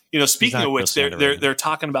eyes? Speaking of which, they're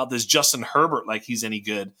talking about this Justin Herbert like he's any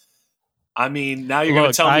good. I mean, now you're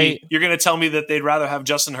going to tell me that they'd rather have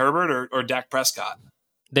Justin Herbert or Dak Prescott.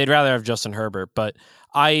 They'd rather have Justin Herbert, but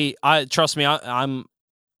I trust me, I'm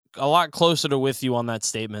a lot closer to with you on that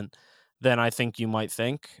statement than I think you might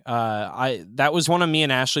think. That was one of me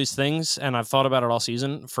and Ashley's things, and I've thought about it all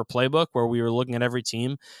season for Playbook, where we were looking at every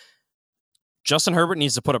team. Justin Herbert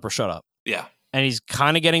needs to put up or shut up. Yeah. And he's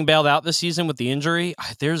kind of getting bailed out this season with the injury.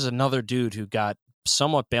 There's another dude who got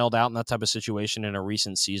somewhat bailed out in that type of situation in a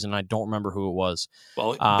recent season. I don't remember who it was.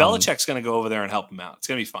 Well, Belichick's going to go over there and help him out. It's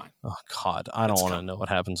going to be fine. Oh, God. I don't want to know what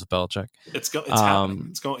happens with Belichick. It's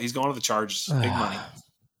happening. He's going to the Chargers. Big money.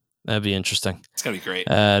 That'd be interesting. It's going to be great.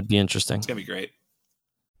 It'd be interesting. It's going to be great.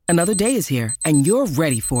 Another day is here, and you're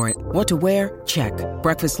ready for it. What to wear? Check.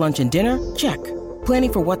 Breakfast, lunch, and dinner? Check.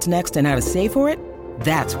 Planning for what's next and how to save for it?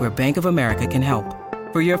 That's where Bank of America can help.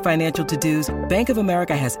 For your financial to-dos, Bank of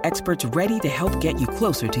America has experts ready to help get you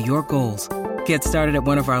closer to your goals. Get started at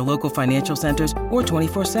one of our local financial centers or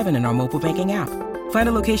 24/7 in our mobile banking app. Find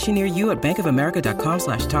a location near you at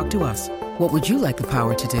bankofamerica.com/talktous. What would you like the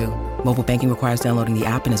power to do? Mobile banking requires downloading the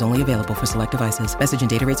app and is only available for select devices. Message and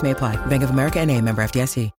data rates may apply. Bank of America NA, member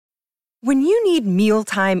FDIC. When you need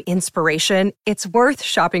mealtime inspiration, it's worth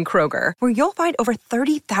shopping Kroger, where you'll find over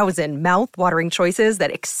 30,000 mouth-watering choices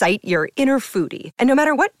that excite your inner foodie. And no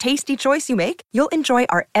matter what tasty choice you make, you'll enjoy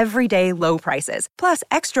our everyday low prices, plus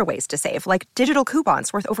extra ways to save, like digital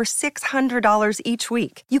coupons worth over $600 each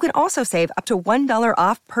week. You can also save up to $1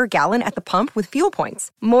 off per gallon at the pump with fuel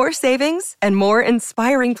points. More savings and more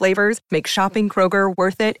inspiring flavors make shopping Kroger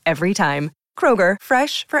worth it every time. Kroger,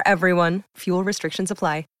 fresh for everyone. Fuel restrictions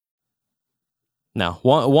apply. No,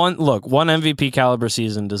 one MVP caliber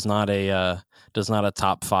season does not a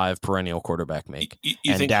top 5 perennial quarterback make.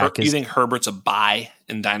 You think Herbert's a buy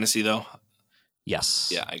in Dynasty though? Yes.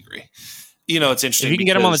 Yeah, I agree. It's interesting. If you can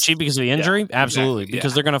get him on the cheap because of the injury, absolutely. Exactly,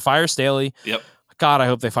 because they're going to fire Staley. Yep. God, I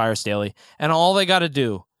hope they fire Staley. And all they got to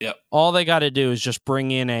do, is just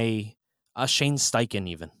bring in a Shane Steichen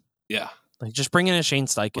even. Yeah. Like, just bring in a Shane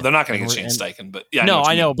Steichen. Well, they're not going to get Shane Steichen, but yeah. No,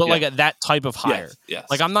 I know, but like that type of hire. Yes.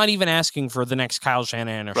 Like, I'm not even asking for the next Kyle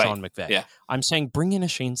Shanahan or Sean McVay. Yeah. I'm saying bring in a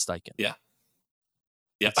Shane Steichen. Yeah.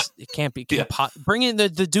 It can't be. Bring in the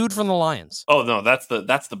dude from the Lions. Oh no, that's the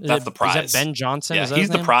prize. Is that Ben Johnson? Yeah, he's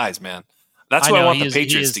the prize, man. That's what I want the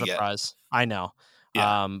Patriots to get. Prize. I know.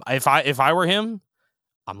 Yeah. If I were him,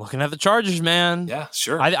 I'm looking at the Chargers, man. Yeah,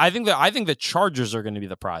 sure. I think the Chargers are going to be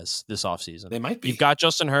the prize this offseason. They might be. You've got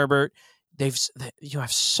Justin Herbert. You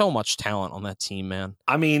have so much talent on that team, man.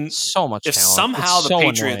 I mean, so much talent.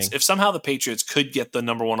 If somehow the Patriots could get the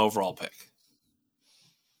number 1 overall pick,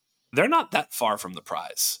 they're not that far from the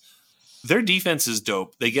prize. Their defense is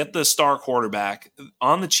dope. They get the star quarterback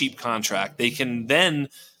on the cheap contract. They can then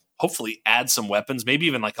hopefully add some weapons, maybe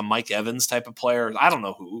even like a Mike Evans type of player. I don't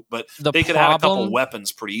know who, but they could add a couple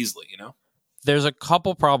weapons pretty easily, There's a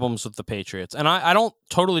couple problems with the Patriots, and I don't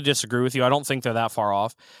totally disagree with you. I don't think they're that far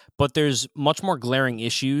off, but there's much more glaring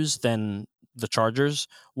issues than the Chargers.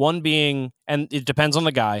 One being, and it depends on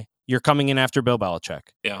the guy, you're coming in after Bill Belichick.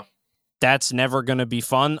 Yeah. That's never going to be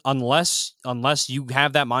fun unless you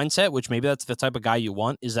have that mindset, which maybe that's the type of guy you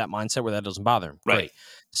want, is that mindset where that doesn't bother him. Right. Great.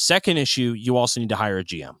 Second issue, you also need to hire a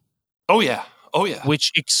GM. Oh, yeah.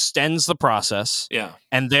 Which extends the process. Yeah.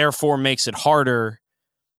 And therefore makes it harder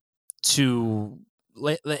to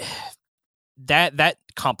that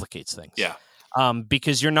complicates things. Yeah.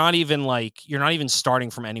 Because you're not even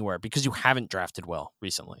starting from anywhere because you haven't drafted well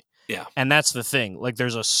recently. Yeah. And that's the thing. Like,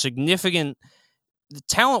 there's a significant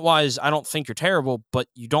talent wise, I don't think you're terrible, but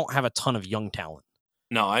you don't have a ton of young talent.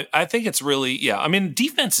 No, I think it's really, I mean,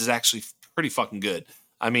 defense is actually pretty fucking good.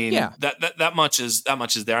 I mean, that much is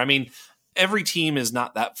there. I mean, every team is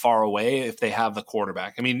not that far away if they have the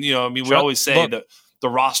quarterback. I mean, we always say that the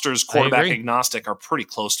rosters quarterback agnostic are pretty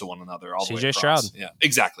close to one another all the way across. Stroud. Yeah,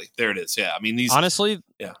 exactly. There it is. Yeah. I mean, the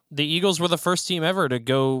Eagles were the first team ever to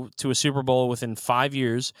go to a Super Bowl within 5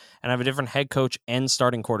 years and have a different head coach and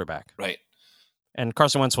starting quarterback. Right. And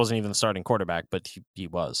Carson Wentz wasn't even the starting quarterback, but he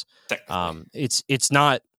was. It's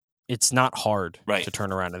not hard to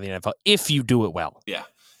turn around in the NFL if you do it well. Yeah,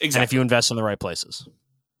 exactly. And if you invest in the right places.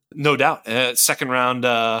 No doubt. Second round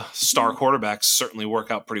star quarterbacks certainly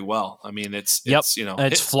work out pretty well. I mean, it's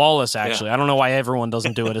flawless, actually. Yeah. I don't know why everyone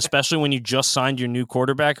doesn't do it, especially when you just signed your new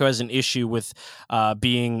quarterback who has an issue with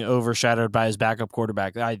being overshadowed by his backup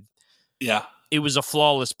quarterback. It was a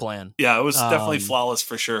flawless plan. Yeah, it was definitely flawless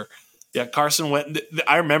for sure. Yeah, Carson Wentz.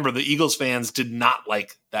 I remember the Eagles fans did not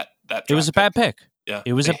like that. It was a bad pick. Yeah,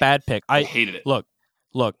 it was a bad pick. I hated it. Look.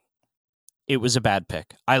 It was a bad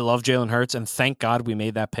pick. I love Jalen Hurts, and thank God we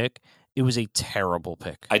made that pick. It was a terrible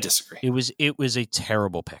pick. I disagree. It was a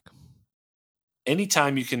terrible pick.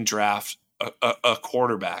 Anytime you can draft a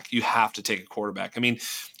quarterback, you have to take a quarterback. I mean,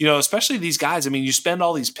 especially these guys. I mean, you spend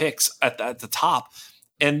all these picks at the top,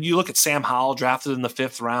 and you look at Sam Howell drafted in the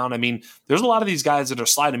 5th round. I mean, there's a lot of these guys that are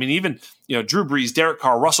sliding. I mean, even Drew Brees, Derek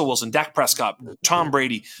Carr, Russell Wilson, Dak Prescott, Tom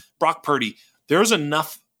Brady, Brock Purdy. There's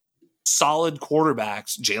enough solid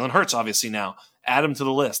quarterbacks. Jalen Hurts, obviously, now add him to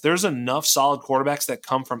the list. There's enough solid quarterbacks that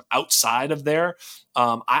come from outside of there.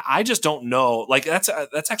 I just don't know. Like that's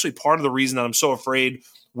actually part of the reason that I'm so afraid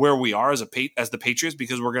where we are as the Patriots,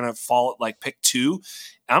 because we're gonna fall at like pick 2.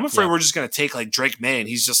 And I'm afraid we're just gonna take like Drake May, and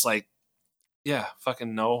he's just like, yeah,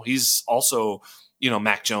 fucking no. He's also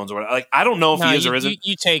Mac Jones or whatever. Like I don't know if he is or isn't.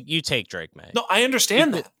 You take Drake May. No, I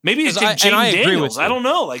understand that. Maybe it's take Jaden Daniels. I don't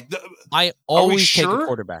know. Like I always take a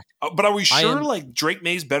quarterback. But are we sure like Drake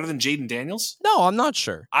May's better than Jaden Daniels? No, I'm not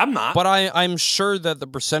sure. I'm not. But I'm sure that the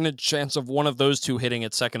percentage chance of one of those two hitting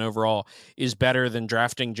at 2nd overall is better than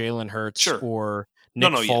drafting Jalen Hurts or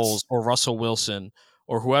Nick Foles or Russell Wilson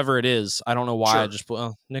or whoever it is. I don't know why.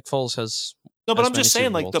 Nick Foles has. No, but I'm just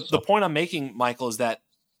saying, like the point I'm making, Michael, is that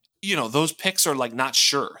those picks are like not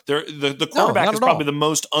sure. They're the quarterback is probably the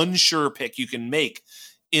most unsure pick you can make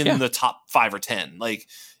in the top 5 or 10. Like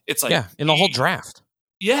it's like in the whole draft.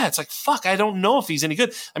 Yeah, it's like fuck. I don't know if he's any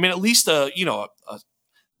good. I mean, at least there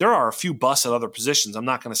are a few busts at other positions. I'm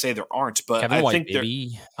not going to say there aren't, but Kevin I White, think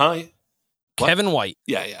baby. Huh? Kevin White.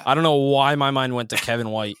 Yeah. I don't know why my mind went to Kevin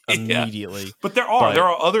White immediately. But there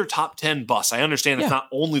are other top 10 busts. I understand it's not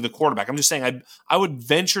only the quarterback. I'm just saying I would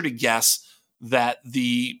venture to guess that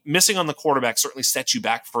the missing on the quarterback certainly sets you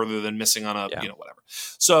back further than missing on a whatever.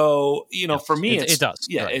 So for me it does.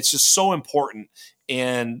 Yeah, right. It's just so important,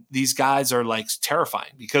 and these guys are like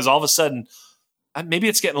terrifying because all of a sudden maybe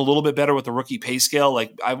it's getting a little bit better with the rookie pay scale.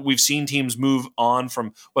 Like we've seen teams move on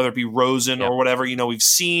from whether it be Rosen or whatever. We've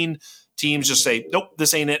seen teams just say, nope,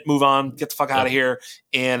 this ain't it. Move on. Get the fuck out of here.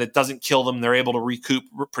 And it doesn't kill them. They're able to recoup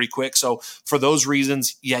pretty quick. So for those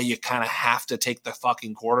reasons, you kind of have to take the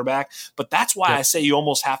fucking quarterback. But that's why I say you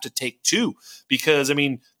almost have to take 2 because, I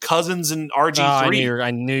mean, Cousins and RG3.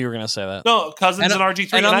 I knew you were going to say that. No, Cousins and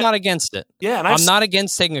RG3. And I'm not against it. Yeah. And I'm not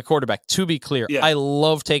against taking a quarterback, to be clear. Yeah. I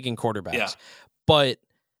love taking quarterbacks. Yeah. But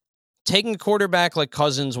taking a quarterback like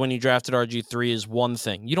Cousins when you drafted RG3 is one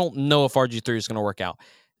thing. You don't know if RG3 is going to work out.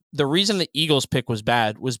 The reason the Eagles pick was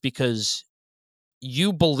bad was because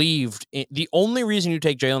you believed the only reason you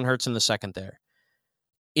take Jalen Hurts in the 2nd there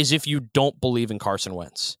is if you don't believe in Carson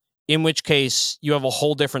Wentz, in which case you have a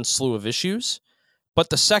whole different slew of issues. But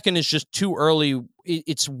the 2nd is just too early.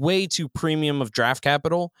 It's way too premium of draft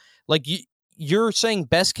capital. Like you're saying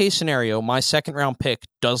best case scenario, my 2nd round pick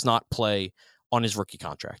does not play on his rookie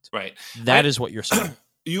contract. Right. That is what you're saying.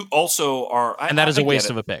 You also are, and that is a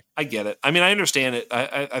waste of a pick. I get it. I mean, I understand it.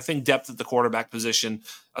 I think depth at the quarterback position,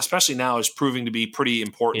 especially now, is proving to be pretty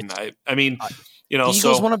important. I mean, the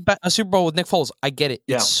Eagles won a Super Bowl with Nick Foles. I get it.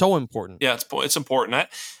 It's so important. Yeah, it's important.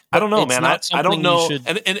 I don't know, man. I don't know.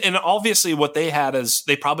 And obviously, what they had is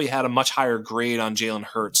they probably had a much higher grade on Jalen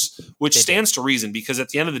Hurts, which stands to reason because at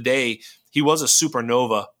the end of the day, he was a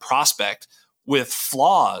supernova prospect with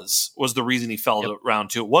flaws. Was the reason he fell to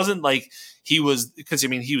round 2. It wasn't like he was because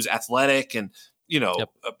he was athletic and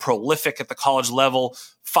prolific at the college level,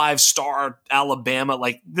 5-star Alabama.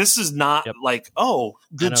 Like this is not like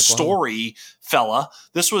good story, fella.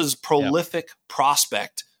 This was prolific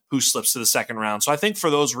prospect who slips to the 2nd round. So I think for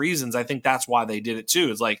those reasons, I think that's why they did it too.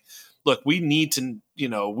 It's like, look, we need to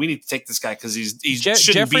take this guy because he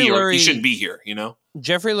shouldn't be here. He shouldn't be here.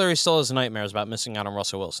 Jeffrey Lurie still has nightmares about missing out on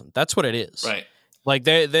Russell Wilson. That's what it is. Right. Like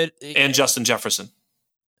and Justin Jefferson.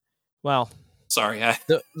 Well, sorry.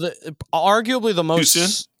 Arguably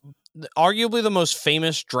the most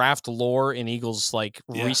famous draft lore in Eagles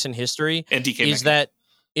recent history and DK is that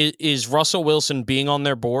is Russell Wilson being on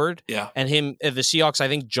their board. Yeah. And the Seahawks, I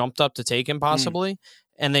think, jumped up to take him possibly,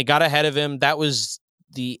 and they got ahead of him. That was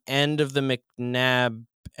the end of the McNabb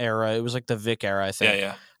era. It was like the Vic era, I think.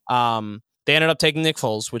 Yeah. They ended up taking Nick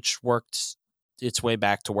Foles, which worked its way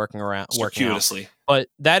back to working out. But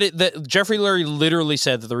that Jeffrey Lurie literally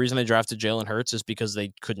said that the reason they drafted Jalen Hurts is because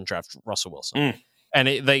they couldn't draft Russell Wilson, and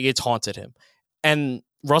it's haunted him. And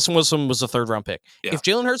Russell Wilson was a 3rd round pick. Yeah. If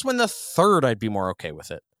Jalen Hurts went the 3rd, I'd be more okay with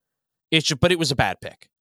it. But it was a bad pick.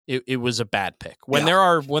 It was a bad pick. When there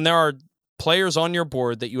are players on your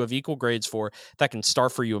board that you have equal grades for that can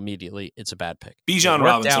start for you immediately, it's a bad pick. Bijan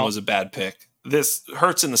Robinson was a bad pick. this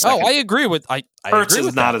Hurts in the second. Oh, I agree with Hurts agree is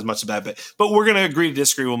with not that. as much of a bad bet. But we're going to agree to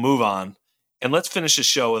disagree. We'll move on. And let's finish the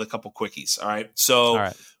show with a couple quickies. All right.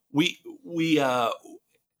 So we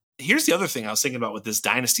here's the other thing I was thinking about with this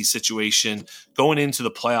dynasty situation going into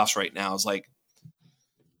the playoffs right now is like,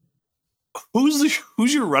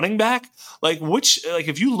 who's your running back? Like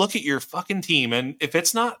if you look at your fucking team and if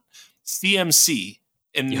it's not CMC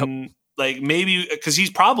and like maybe because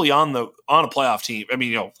he's probably on a playoff team. I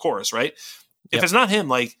mean, of course, right? If it's not him,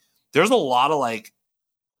 like there's a lot of like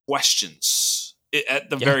questions at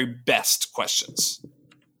the very best questions.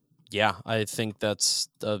 Yeah, I think that's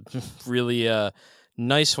a really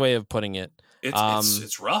nice way of putting it.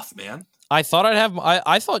 It's rough, man. I thought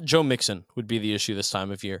I thought Joe Mixon would be the issue this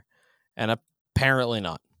time of year, and apparently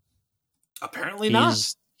not. Apparently not.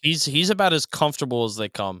 He's about as comfortable as they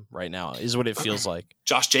come right now, is what it feels like.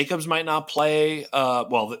 Josh Jacobs might not play.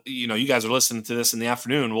 Well, you guys are listening to this in the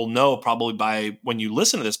afternoon. We'll know probably by when you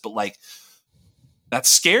listen to this, but like that's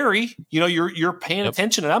scary. You're paying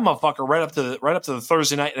attention to that motherfucker right up to the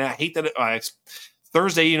Thursday night, and I hate that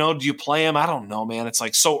Thursday. Do you play him? I don't know, man. It's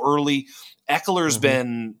like so early. Eckler's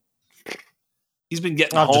been. He's been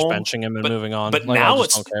getting home. Just benching him and moving on. But now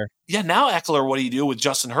now Eckler, what do you do with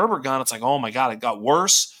Justin Herbert gone? It's like, oh my God, it got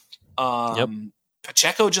worse.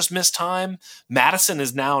 Pacheco just missed time. Madison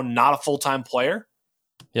is now not a full-time player.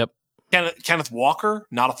 Yep. Kenneth Walker,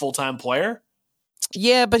 not a full-time player.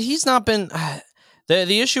 Yeah, but he's not been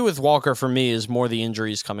the issue with Walker for me is more the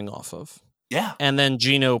injuries coming off of. Yeah. And then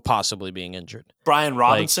Geno possibly being injured. Brian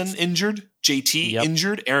Robinson injured. JT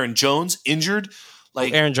injured. Aaron Jones injured.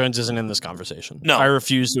 Like Aaron Jones isn't in this conversation. No. I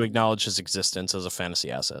refuse to acknowledge his existence as a fantasy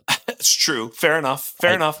asset. It's true. Fair enough.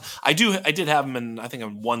 I did have him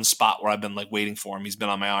in one spot where I've been like waiting for him. He's been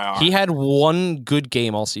on my IR. He had one good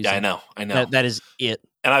game all season. Yeah, I know. That is it.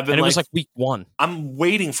 And it was like week 1. I'm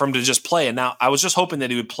waiting for him to just play. And now I was just hoping that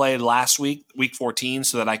he would play last week 14,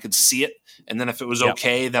 so that I could see it. And then if it was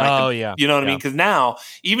okay, then I could, you know what I mean? Because now,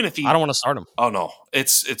 even if I don't want to start him. Oh no,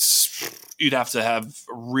 it's you'd have to have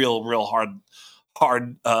real hard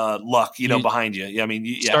luck, behind you. I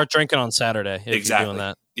mean, start drinking on Saturday if you're doing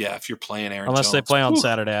that. Yeah, if you're playing Aaron Unless Jones. they play on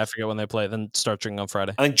Saturday, I forget when they play, then start drinking on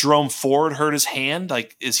Friday. I think Jerome Ford hurt his hand.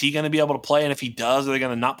 Like, is he going to be able to play? And if he does, are they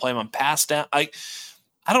going to not play him on pass down? I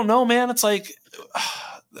don't know, man. It's like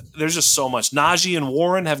there's just so much. Najee and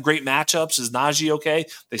Warren have great matchups. Is Najee okay?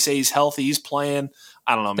 They say he's healthy. He's playing.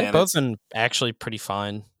 I don't know, man. They've both been actually pretty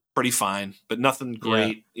fine. Pretty fine, but nothing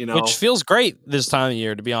great, Which feels great this time of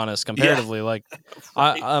year, to be honest, comparatively. Yeah. Like,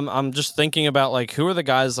 I'm just thinking about, like, who are the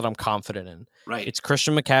guys that I'm confident in? Right. It's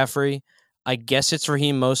Christian McCaffrey. I guess it's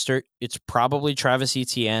Raheem Mostert. It's probably Travis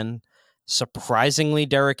Etienne. Surprisingly,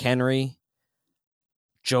 Derrick Henry.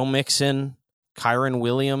 Joe Mixon. Kyron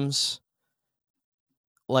Williams.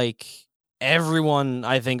 Like, everyone,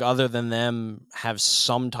 I think, other than them, have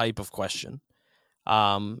some type of question.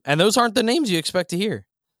 And those aren't the names you expect to hear.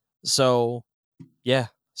 So, yeah,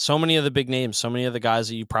 so many of the big names, so many of the guys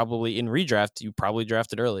that you probably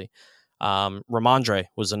drafted early. Ramondre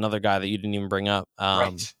was another guy that you didn't even bring up.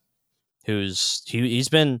 Right. He was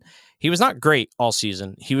not great all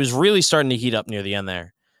season. He was really starting to heat up near the end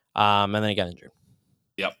there. And then he got injured.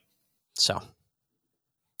 Yep. So,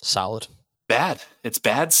 solid. Bad. It's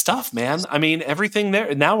bad stuff, man. I mean, everything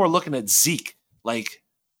there. Now we're looking at Zeke. Like,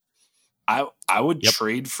 I would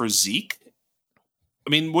trade for Zeke. I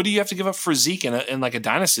mean, what do you have to give up for Zeke in like a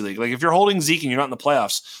dynasty league? Like, if you're holding Zeke and you're not in the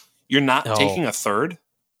playoffs, you're not taking a third.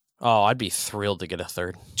 Oh, I'd be thrilled to get a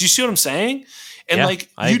third. Do you see what I'm saying? And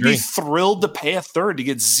you'd be thrilled to pay a third to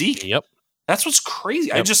get Zeke. Yep. That's what's crazy.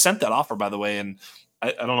 Yep. I just sent that offer, by the way, and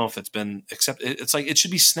I don't know if it's been accepted. It's like it should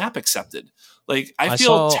be snap accepted. Like, I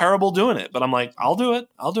feel terrible doing it, but I'm like, I'll do it.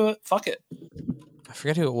 Fuck it. I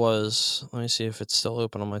forget who it was. Let me see if it's still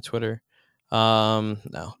open on my Twitter.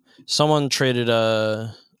 No. Someone traded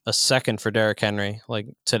a second for Derrick Henry like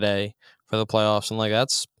today for the playoffs, and like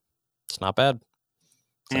it's not bad.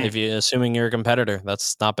 If you assuming you're a competitor,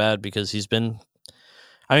 that's not bad because he's been.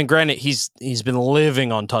 I mean, granted, he's been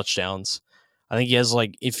living on touchdowns. I think he has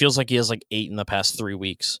it feels like he has 8 in the past 3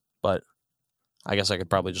 weeks, but I guess I could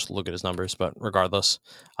probably just look at his numbers. But regardless,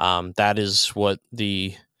 that is what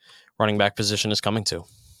the running back position is coming to.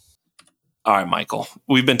 All right, Michael,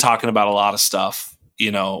 we've been talking about a lot of stuff.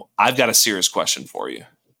 I've got a serious question for you.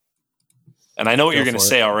 And I know what you're going to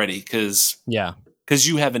say already because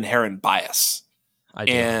you have inherent bias. I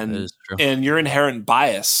do. And, that is true. And your inherent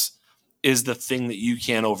bias is the thing that you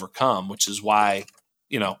can't overcome, which is why,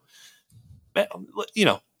 is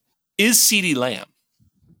CeeDee Lamb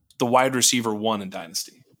the wide receiver 1 in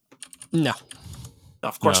Dynasty? No.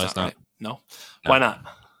 Of course not. Right? No? Why not?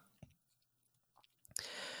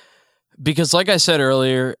 Because like I said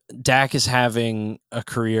earlier, Dak is having a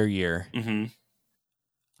career year. Mm-hmm.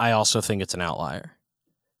 I also think it's an outlier.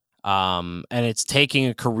 And it's taking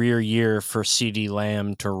a career year for CeeDee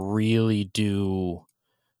Lamb to really do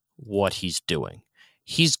what he's doing.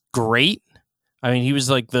 He's great. I mean, he was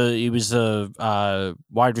the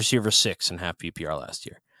wide receiver 6 in half PPR last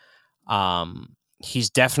year. He's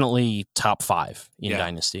definitely top 5 in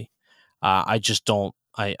Dynasty. I just don't.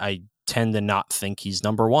 I tend to not think he's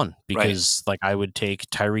number 1 because like I would take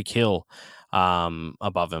Tyreek Hill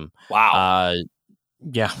above him. Wow.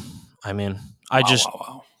 Yeah. I mean,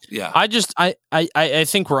 Wow. Yeah. I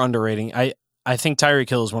think we're underrating. I think Tyreek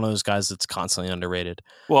Hill is one of those guys that's constantly underrated.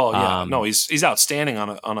 Well, yeah, no, he's outstanding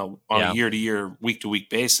on a year to year, week to week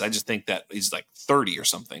basis. I just think that he's like 30 or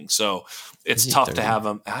something, so it's tough 30? To have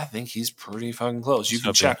him. I think he's pretty fucking close. You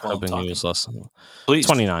can check while I'm talking. He was less than, please,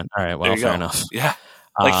 29. All right, well, fair enough. Yeah,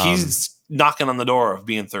 like he's knocking on the door of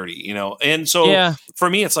being 30, and so for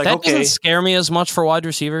me, it's like that doesn't scare me as much for wide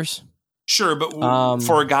receivers. Sure, but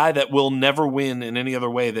for a guy that will never win in any other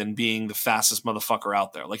way than being the fastest motherfucker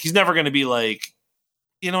out there, like he's never going to be like,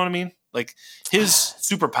 you know what I mean? Like his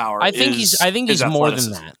superpower. I think he's more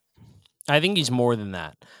than that. I think he's more than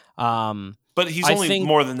that. But he's only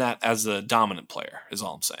more than that as a dominant player, is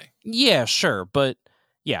all I'm saying. Yeah, sure, but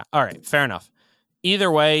yeah, all right, fair enough. Either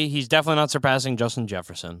way, he's definitely not surpassing Justin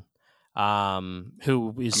Jefferson,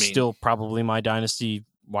 who is still probably my dynasty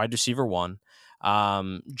wide receiver 1.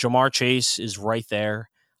 Jamar Chase is right there.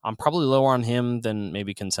 I'm probably lower on him than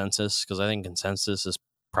maybe consensus because I think consensus is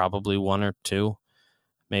probably 1 or 2.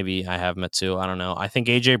 Maybe I have him at 2. I don't know. I think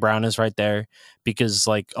AJ Brown is right there because,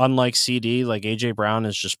 like, unlike CD, like AJ Brown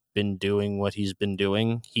has just been doing what he's been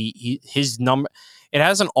doing. His number, it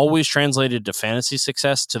hasn't always translated to fantasy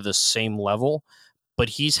success to the same level, but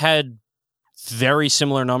he's had very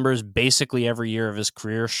similar numbers basically every year of his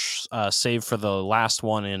career, save for the last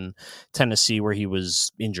one in Tennessee where he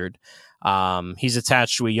was injured. He's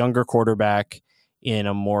attached to a younger quarterback in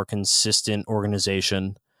a more consistent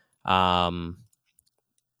organization. So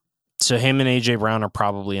him and AJ Brown are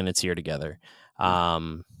probably in a tier together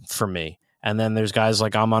for me. And then there's guys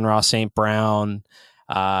like Amon-Ra St. Brown.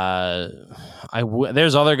 There's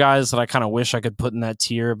other guys that I kind of wish I could put in that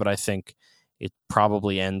tier, but I think it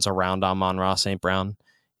probably ends around Amon-Ra St. Brown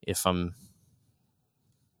if I'm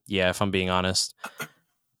being honest.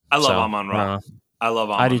 I love Amon-Ra. I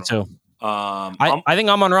love Amon-Ra. I do too. I think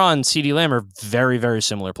Amon-Ra and CeeDee Lamb are very, very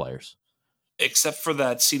similar players. Except for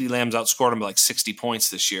that CeeDee Lamb's outscored him by like 60 points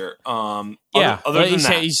this year. Other than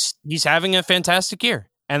that, he's having a fantastic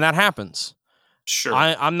year, and that happens. Sure.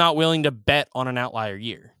 I'm not willing to bet on an outlier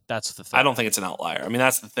year. That's the thing. I don't think it's an outlier. I mean,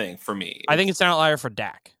 that's the thing for me. I think it's an outlier for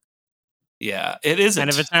Dak. Yeah, it isn't. And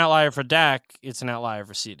if it's an outlier for Dak, it's an outlier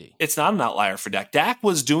for CD. It's not an outlier for Dak. Dak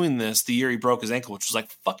was doing this the year he broke his ankle, which was like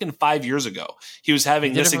fucking 5 years ago. He was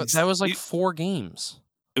having this. That was like 4 games.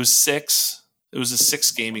 It was 6. It was a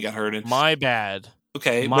 6th game he got hurt in. My bad.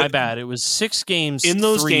 Okay. My bad. It was 6 games. In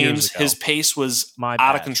those games, his pace was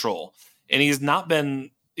out of control. And he has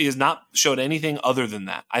not showed anything other than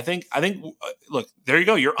that. I think look, there you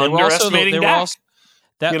go. You're underestimating Dak.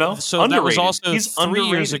 That was also He's 3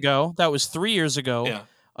 underrated. years ago. That was 3 years ago, yeah.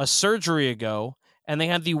 A surgery ago, and they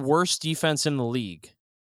had the worst defense in the league.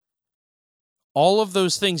 All of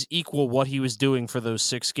those things equal what he was doing for those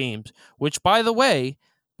 6 games, which, by the way,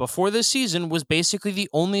 before this season was basically the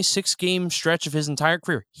only 6-game stretch of his entire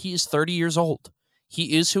career. He is 30 years old.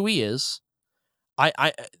 He is who he is.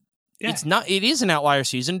 It is an outlier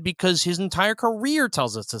season because his entire career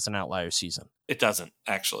tells us it's an outlier season. It doesn't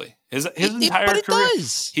actually. His entire career.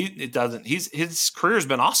 Does. It doesn't. His career has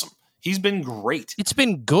been awesome. He's been great. It's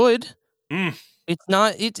been good. It's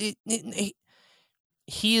not. He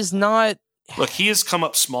is not. Look, he has come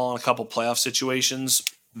up small in a couple playoff situations.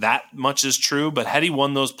 That much is true. But had he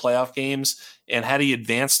won those playoff games and had he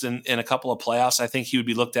advanced in a couple of playoffs, I think he would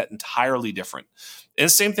be looked at entirely different. And the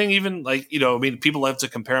same thing, even like, people have to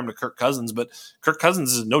compare him to Kirk Cousins, but Kirk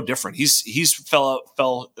Cousins is no different. He's fell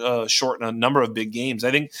short in a number of big games.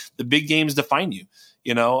 I think the big games define you,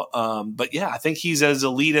 but yeah, I think he's as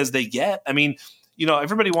elite as they get. I mean,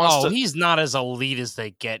 everybody wants to. He's not as elite as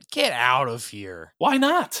they get. Get out of here. Why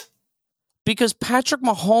not? Because Patrick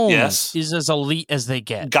Mahomes is as elite as they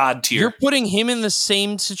get. God tier. You're putting him in the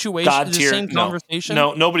same situation, God tier. Same conversation.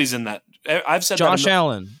 No, nobody's in that. I've said Josh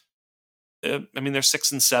Allen. They're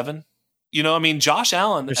 6 and 7. Josh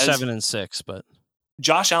Allen. They're 7 and 6, but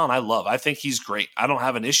Josh Allen, I love. I think he's great. I don't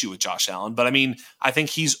have an issue with Josh Allen, but I think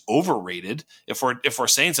he's overrated. If we're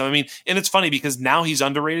saying so, and it's funny because now he's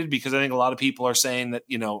underrated because I think a lot of people are saying that.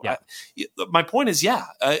 My point is,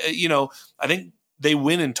 I think they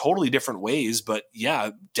win in totally different ways. But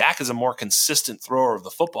yeah, Dak is a more consistent thrower of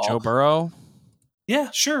the football. Joe Burrow.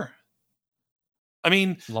 Yeah, sure. I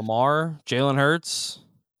mean, Lamar, Jalen Hurts.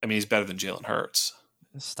 I mean, he's better than Jalen Hurts.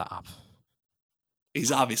 Stop. He's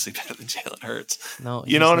obviously better than Jalen Hurts. No,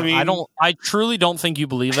 you know what I mean? I truly don't think you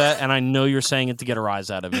believe that, and I know you're saying it to get a rise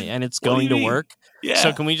out of me, and it's going to work. Yeah.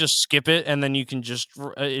 So can we just skip it, and then you can just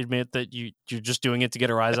admit that you're just doing it to get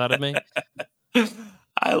a rise out of me?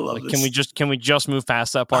 I love this. Can we just move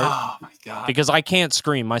past that part? Oh my god! Because I can't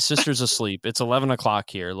scream. My sister's asleep. It's 11 o'clock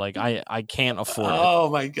here. Like I can't afford it. Oh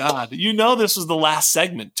my god! You know this was the last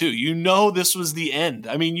segment too. You know this was the end.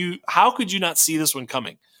 I mean, how could you not see this one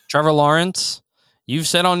coming? Trevor Lawrence. You've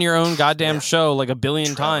said on your own goddamn show like a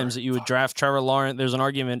billion times that you would draft Trevor Lawrence. There's an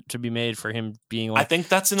argument to be made for him being like I think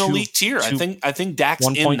that's an elite tier. I think Dak's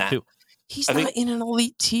 1. in that. He's not in an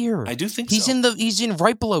elite tier. I do think he's in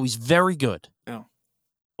right below. He's very good. Yeah.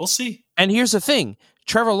 We'll see. And here's the thing.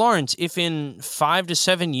 Trevor Lawrence, if in 5 to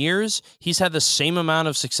 7 years he's had the same amount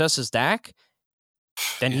of success as Dak,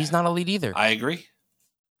 then he's not elite either. I agree.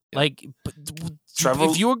 Like, Trevor,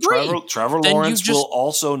 if you agree, Trevor Lawrence will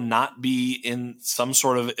also not be in some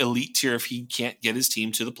sort of elite tier if he can't get his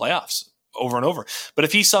team to the playoffs over and over. But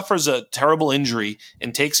if he suffers a terrible injury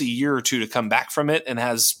and takes a year or two to come back from it and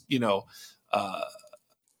has, he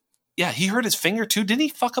hurt his finger too. Didn't he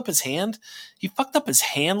fuck up his hand? He fucked up his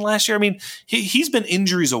hand last year. I mean, he's been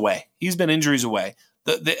injuries away.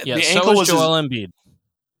 The ankle was Joel Embiid.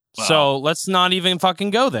 Wow. So let's not even fucking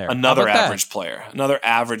go there. Another average player, not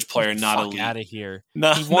elite. Out of here.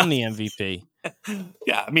 He won the MVP.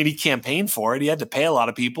 Yeah, I mean, he campaigned for it. He had to pay a lot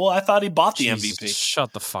of people. I thought he bought the MVP.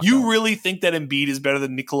 Shut the fuck up. You really think that Embiid is better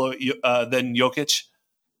than than Jokic?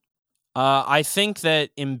 I think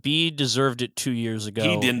that Embiid deserved it 2 years ago.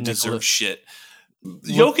 He didn't deserve shit.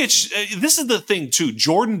 Jokic, this is the thing too.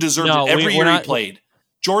 Jordan deserved it every year he played.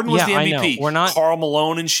 Jordan was the MVP. We're not Karl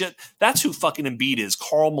Malone and shit. That's who fucking Embiid is.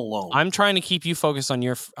 Karl Malone. I'm trying to keep you focused on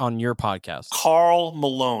your podcast. Karl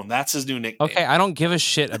Malone. That's his new nickname. Okay, I don't give a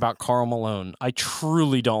shit about Karl Malone. I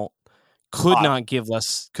truly don't. Could not give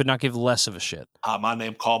less of a shit. My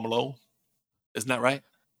name Karl Malone. Isn't that right?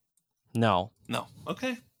 No.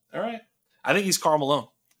 Okay. All right. I think he's Karl Malone.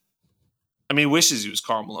 I mean, he wishes he was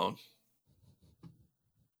Karl Malone.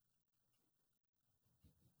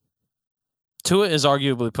 Tua is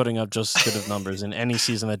arguably putting up just as good of numbers in any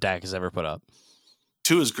season that Dak has ever put up.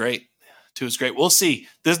 Tua's great. We'll see.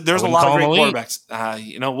 There's a lot of great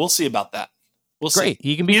quarterbacks. We'll see about that. We'll see.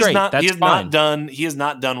 He can be great. He has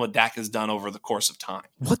not done what Dak has done over the course of time.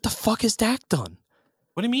 What the fuck has Dak done?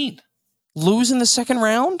 What do you mean? Lose in the second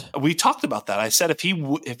round? We talked about that. I said if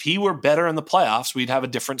he were better in the playoffs, we'd have a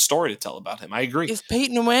different story to tell about him. I agree. If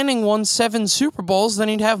Peyton Manning won 7 Super Bowls, then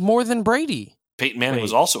he'd have more than Brady. Peyton Manning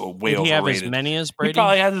was also way overrated. Did he have as many as Brady? He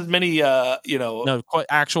probably had as many, No,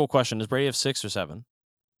 actual question. Does Brady have 6 or 7?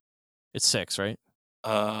 It's 6, right?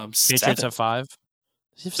 Patriots have 5. Does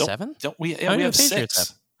he have 7? We have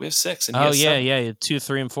 6. We have 6. And yeah. 2,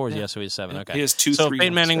 3, and 4. Yeah, so he has 7. Okay. He has 2, 3. So if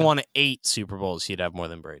Peyton Manning won 8 Super Bowls, he'd have more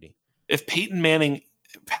than Brady. If Peyton Manning,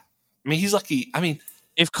 he's lucky.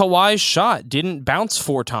 If Kawhi's shot didn't bounce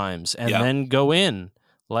 4 times and then go in,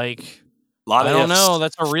 I don't know.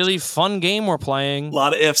 That's a really fun game we're playing. A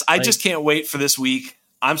lot of ifs. I just can't wait for this week.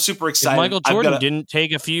 I'm super excited. Michael Jordan didn't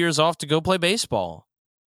take a few years off to go play baseball.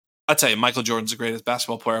 I'll tell you, Michael Jordan's the greatest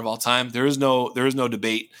basketball player of all time. There is no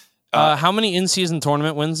debate. How many in-season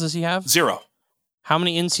tournament wins does he have? 0. How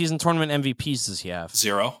many in-season tournament MVPs does he have?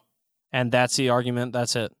 0. And that's the argument.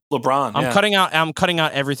 That's it. LeBron. I'm cutting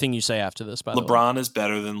out everything you say after this. By the way, LeBron is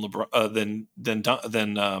better than LeBron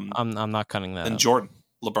than I'm not cutting that. Than out. Jordan.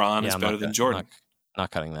 LeBron is better than Jordan.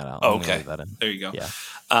 Not cutting that out. Oh, okay. There you go. Yeah.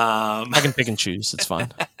 I can pick and choose. It's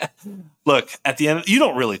fine. Look, at the end, you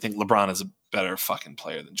don't really think LeBron is a better fucking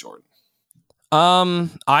player than Jordan.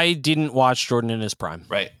 I didn't watch Jordan in his prime.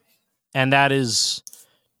 Right. And that is,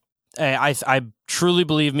 I truly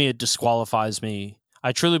believe it disqualifies me.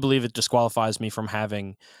 I truly believe it disqualifies me from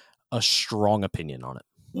having a strong opinion on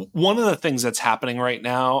it. One of the things that's happening right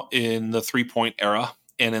now in the 3-point era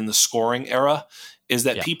and in the scoring era is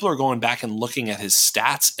that people are going back and looking at his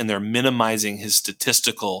stats and they're minimizing his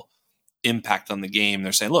statistical impact on the game.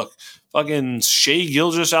 They're saying, look, fucking Shai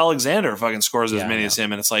Gilgeous-Alexander fucking scores as many as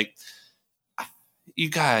him. And it's like, you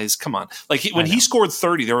guys, come on. When he scored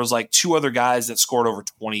 30, there was 2 other guys that scored over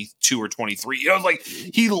 22 or 23. It was like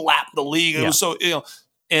he lapped the league. It was so,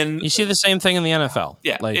 and you see the same thing in the NFL.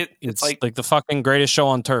 Yeah. It's like the fucking Greatest Show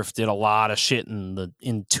on Turf did a lot of shit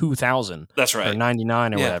in 2000. That's right. Or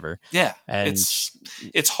 99 or whatever. Yeah. And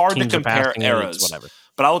it's hard to compare eras. Whatever.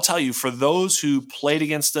 But I will tell you, for those who played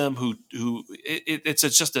against him, it's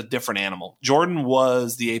just a different animal. Jordan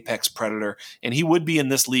was the apex predator, and he would be in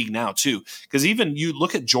this league now too. Because even you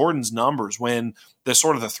look at Jordan's numbers when the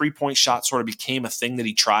 3-point shot sort of became a thing that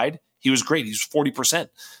he tried. He was great. He was 40%.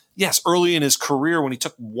 Yes, early in his career when he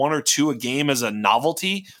took 1 or 2 a game as a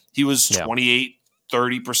novelty, he was 28,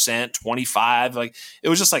 30%, 25. Like it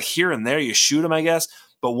was just like here and there you shoot him, I guess.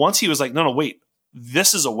 But once he was like, no, wait,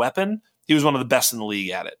 this is a weapon. He was one of the best in the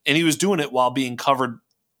league at it. And he was doing it while being covered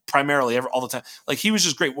primarily all the time. Like he was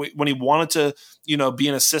just great. When he wanted to, be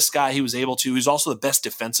an assist guy, he was able to. He's also the best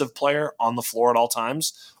defensive player on the floor at all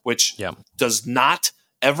times, which does not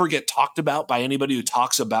ever get talked about by anybody who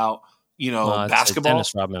talks about, basketball.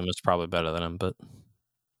 Dennis Rodman was probably better than him, but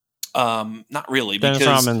not really. Dennis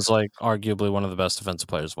Rodman's like arguably one of the best defensive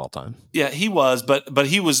players of all time. Yeah, he was, but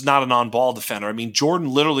he was not an on-ball defender. I mean, Jordan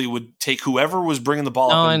literally would take whoever was bringing the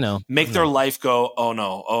ball up and make their life go, oh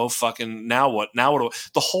no, oh fucking, now what? The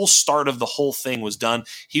whole start of the whole thing was done.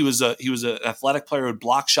 He was an athletic player who would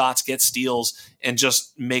block shots, get steals, and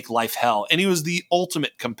just make life hell. And he was the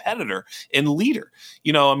ultimate competitor and leader.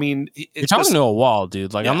 You're talking to a wall,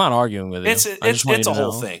 dude. Like I'm not arguing with you. It's a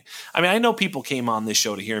whole thing. I mean, I know people came on this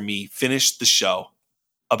show to hear me finish the show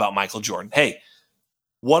about Michael Jordan. Hey,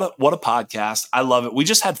 what a podcast. I love it. We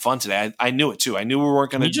just had fun today. I knew it too. I knew we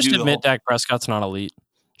weren't going to do just admit Dak Prescott's not elite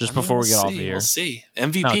just before we get off the air. We'll see.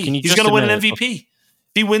 MVP. He's going to win an MVP. If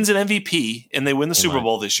he wins an MVP and they win the Super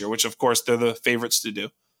Bowl this year, which of course they're the favorites to do.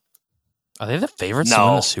 Are they the favorites to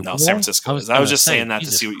win the Super Bowl? No, San Francisco is. I was just saying that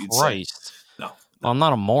to see what you'd say. No. Well, I'm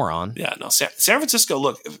not a moron. Yeah, no. San Francisco,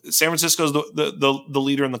 look, San Francisco's the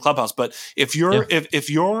leader in the clubhouse. But if you're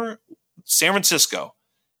San Francisco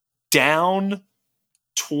down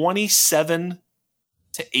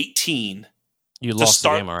 27-18 you lost the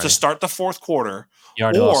game already. To start the fourth quarter, you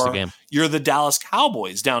already lost the game. You're the Dallas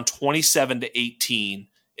Cowboys down 27-18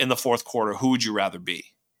 in the fourth quarter. Who would you rather be?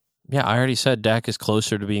 Yeah, I already said Dak is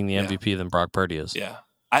closer to being the MVP than Brock Purdy is. Yeah.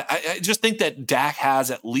 I just think that Dak has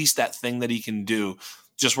at least that thing that he can do,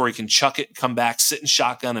 just where he can chuck it, come back, sit in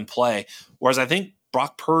shotgun and play. Whereas I think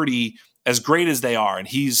Brock Purdy, as great as they are, and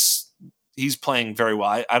he's playing very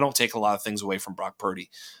well. I don't take a lot of things away from Brock Purdy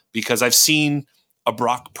because I've seen a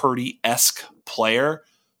Brock Purdy-esque player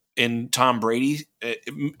in Tom Brady.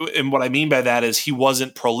 And what I mean by that is he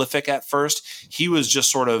wasn't prolific at first. He was just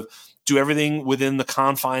sort of do everything within the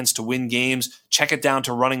confines to win games, check it down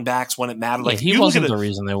to running backs when it mattered. Like he wasn't the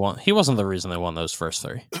reason they won. He wasn't the reason they won those first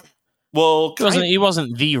 3. Well, he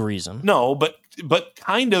wasn't the reason. No, but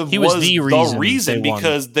kind of he was the reason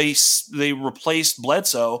because they replaced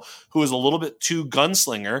Bledsoe, who was a little bit too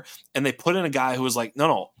gunslinger, and they put in a guy who was like,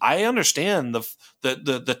 no, I understand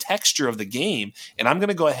the texture of the game, and I'm going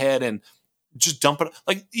to go ahead and just dump it.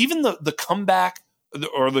 Like even the comeback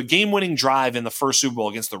or the game-winning drive in the first Super Bowl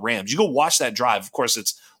against the Rams. You go watch that drive. Of course,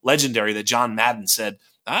 it's legendary that John Madden said,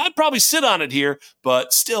 I'd probably sit on it here,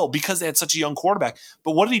 but still, because they had such a young quarterback.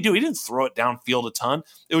 But what did he do? He didn't throw it downfield a ton.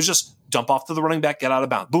 It was just dump off to the running back, get out of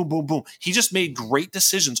bounds. Boom, boom, boom. He just made great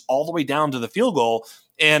decisions all the way down to the field goal.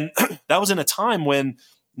 And that was in a time when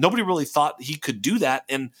nobody really thought he could do that.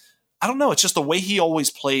 And I don't know. It's just the way he always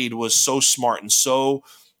played was so smart and so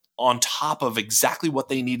on top of exactly what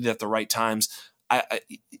they needed at the right times.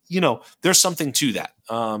 There's something to that.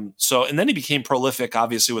 And then he became prolific,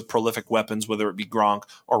 obviously, with prolific weapons, whether it be Gronk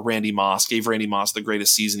or Randy Moss, gave Randy Moss the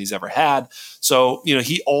greatest season he's ever had. So,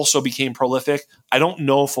 he also became prolific. I don't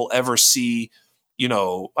know if we'll ever see,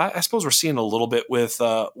 I suppose we're seeing a little bit with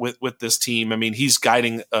this team. I mean, he's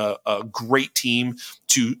guiding a great team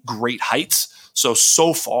to great heights.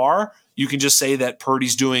 So far, you can just say that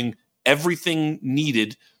Purdy's doing everything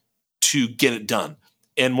needed to get it done.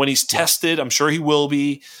 And when he's tested, I'm sure he will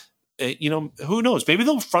be. Who knows? Maybe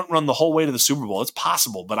they'll front run the whole way to the Super Bowl. It's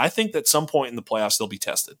possible, but I think that at some point in the playoffs they'll be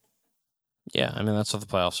tested. Yeah, I mean that's what the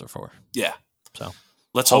playoffs are for. Yeah. So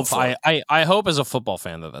let's hope. I hope as a football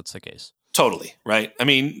fan that that's the case. Totally right. I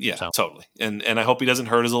mean, yeah, totally. And I hope he doesn't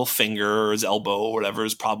hurt his little finger or his elbow or whatever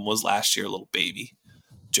his problem was last year. Little baby.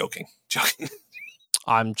 Joking.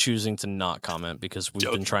 I'm choosing to not comment because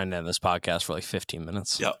we've been trying to end this podcast for like 15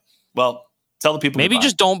 minutes. Yep. Well. Tell the people. Maybe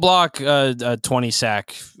just don't block a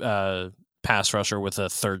 20-sack pass rusher with a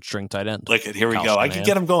third-string tight end. Look at here we go. I can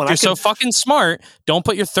get him going. You're so fucking smart. Don't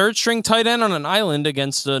put your third-string tight end on an island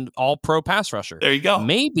against an all-pro pass rusher. There you go.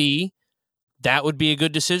 Maybe that would be a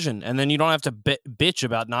good decision, and then you don't have to bitch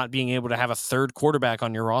about not being able to have a third quarterback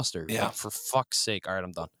on your roster. Yeah. Like, for fuck's sake. All right,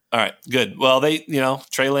 I'm done. All right, good. Well,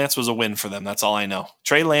 Trey Lance was a win for them. That's all I know.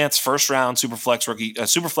 Trey Lance, first-round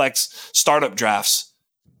Superflex startup drafts.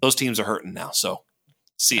 Those teams are hurting now, so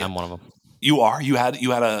see ya. I'm one of them. You had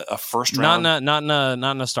a first round. Not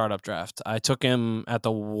in a startup draft. I took him at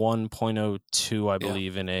the 1.02, I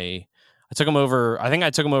believe, I took him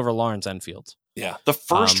over Lawrence Enfield. Yeah. The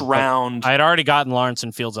first round, I had already gotten Lawrence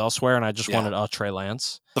and Fields elsewhere, and I just wanted a Trey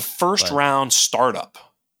Lance. The first round startup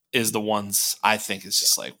is the ones I think is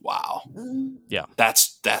just like, wow. Yeah.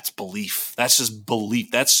 That's belief. That's just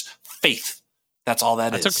belief. That's faith. That's all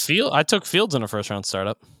that is. I took Fields in a first round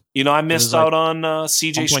startup. I missed out on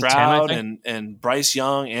CJ Stroud and Bryce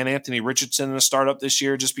Young and Anthony Richardson in a startup this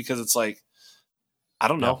year just because it's like, I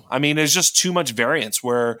don't know. I mean, there's just too much variance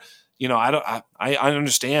where, I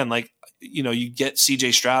understand, like, you get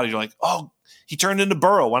CJ Stroud and you're like, oh, he turned into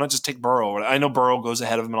Burrow. Why not just take Burrow? I know Burrow goes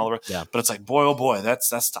ahead of him and all the rest, but it's like, boy, oh boy, that's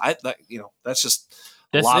just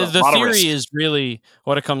a lot of theory risk. is really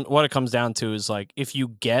what it comes down to is like, if you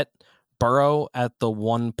get Burrow at the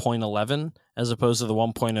 1.11 as opposed to the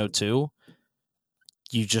 1.02,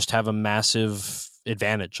 you just have a massive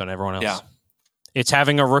advantage on everyone else. Yeah. It's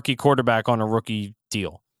having a rookie quarterback on a rookie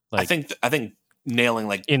deal. Like, I think nailing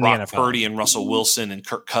like Brock Purdy and Russell Wilson and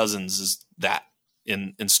Kirk Cousins is that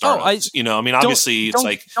in startups. Obviously it's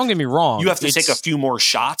like, don't get me wrong, you have to take a few more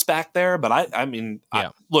shots back there, but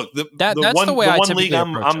look, that's the way I one league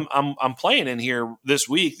I'm playing in here this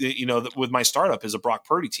week, with my startup is a Brock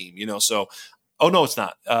Purdy team, so. Oh no, it's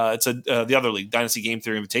not. It's the other league, Dynasty Game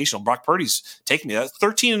Theory Invitational. Brock Purdy's taking me. That's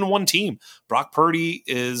 13-1 team. Brock Purdy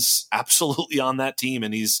is absolutely on that team,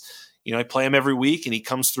 and he's, I play him every week, and he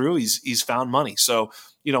comes through. He's found money. So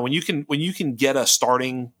when you can get a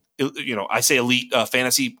starting, I say elite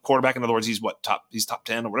fantasy quarterback. In other words, he's top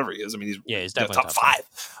 10 or whatever he is. I mean, he's definitely top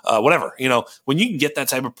 5, whatever. When you can get that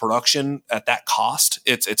type of production at that cost,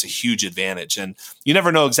 it's a huge advantage. And you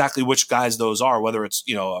never know exactly which guys those are, whether it's,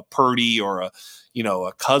 a Purdy or a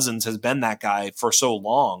Cousins has been that guy for so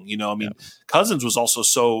long. Cousins was also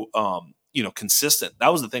so, consistent. That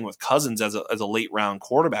was the thing with Cousins as a late round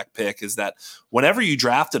quarterback pick, is that whenever you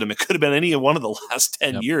drafted him, it could have been any one of the last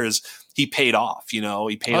 10 years. He paid off. He paid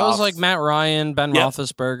off. It was like Matt Ryan, Ben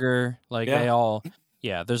Roethlisberger, they all.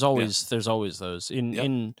 Yeah, there's always those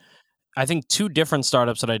in. I think 2 different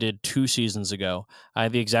startups that I did 2 seasons ago. I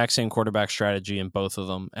had the exact same quarterback strategy in both of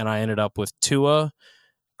them, and I ended up with Tua,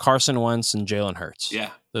 Carson Wentz, and Jalen Hurts. Yeah,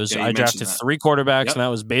 I drafted 3 quarterbacks, and that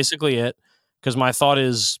was basically it. Because my thought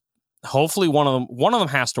is, hopefully one of them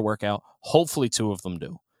has to work out. Hopefully 2 of them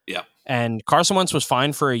do. Yeah. And Carson Wentz was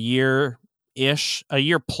fine for a year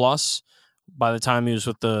plus by the time he was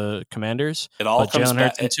with the Commanders. It all comes Jalen back.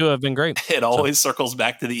 Hurts and Tua have been great. It always circles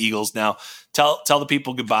back to the Eagles. Now, tell the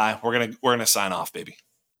people goodbye. We're gonna sign off, baby.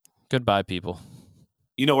 Goodbye, people.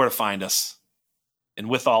 You know where to find us. And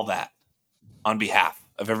with all that, on behalf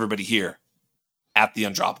of everybody here at the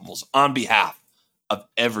Undroppables, on behalf of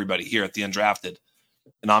everybody here at the Undrafted,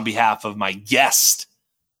 and on behalf of my guest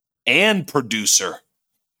and producer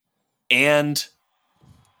and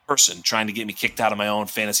person trying to get me kicked out of my own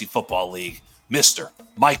fantasy football league, Mr.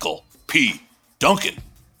 Michael P. Duncan,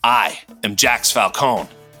 I am Jax Falcone,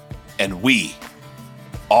 and we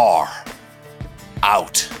are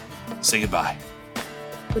out. Say goodbye.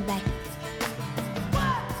 Goodbye.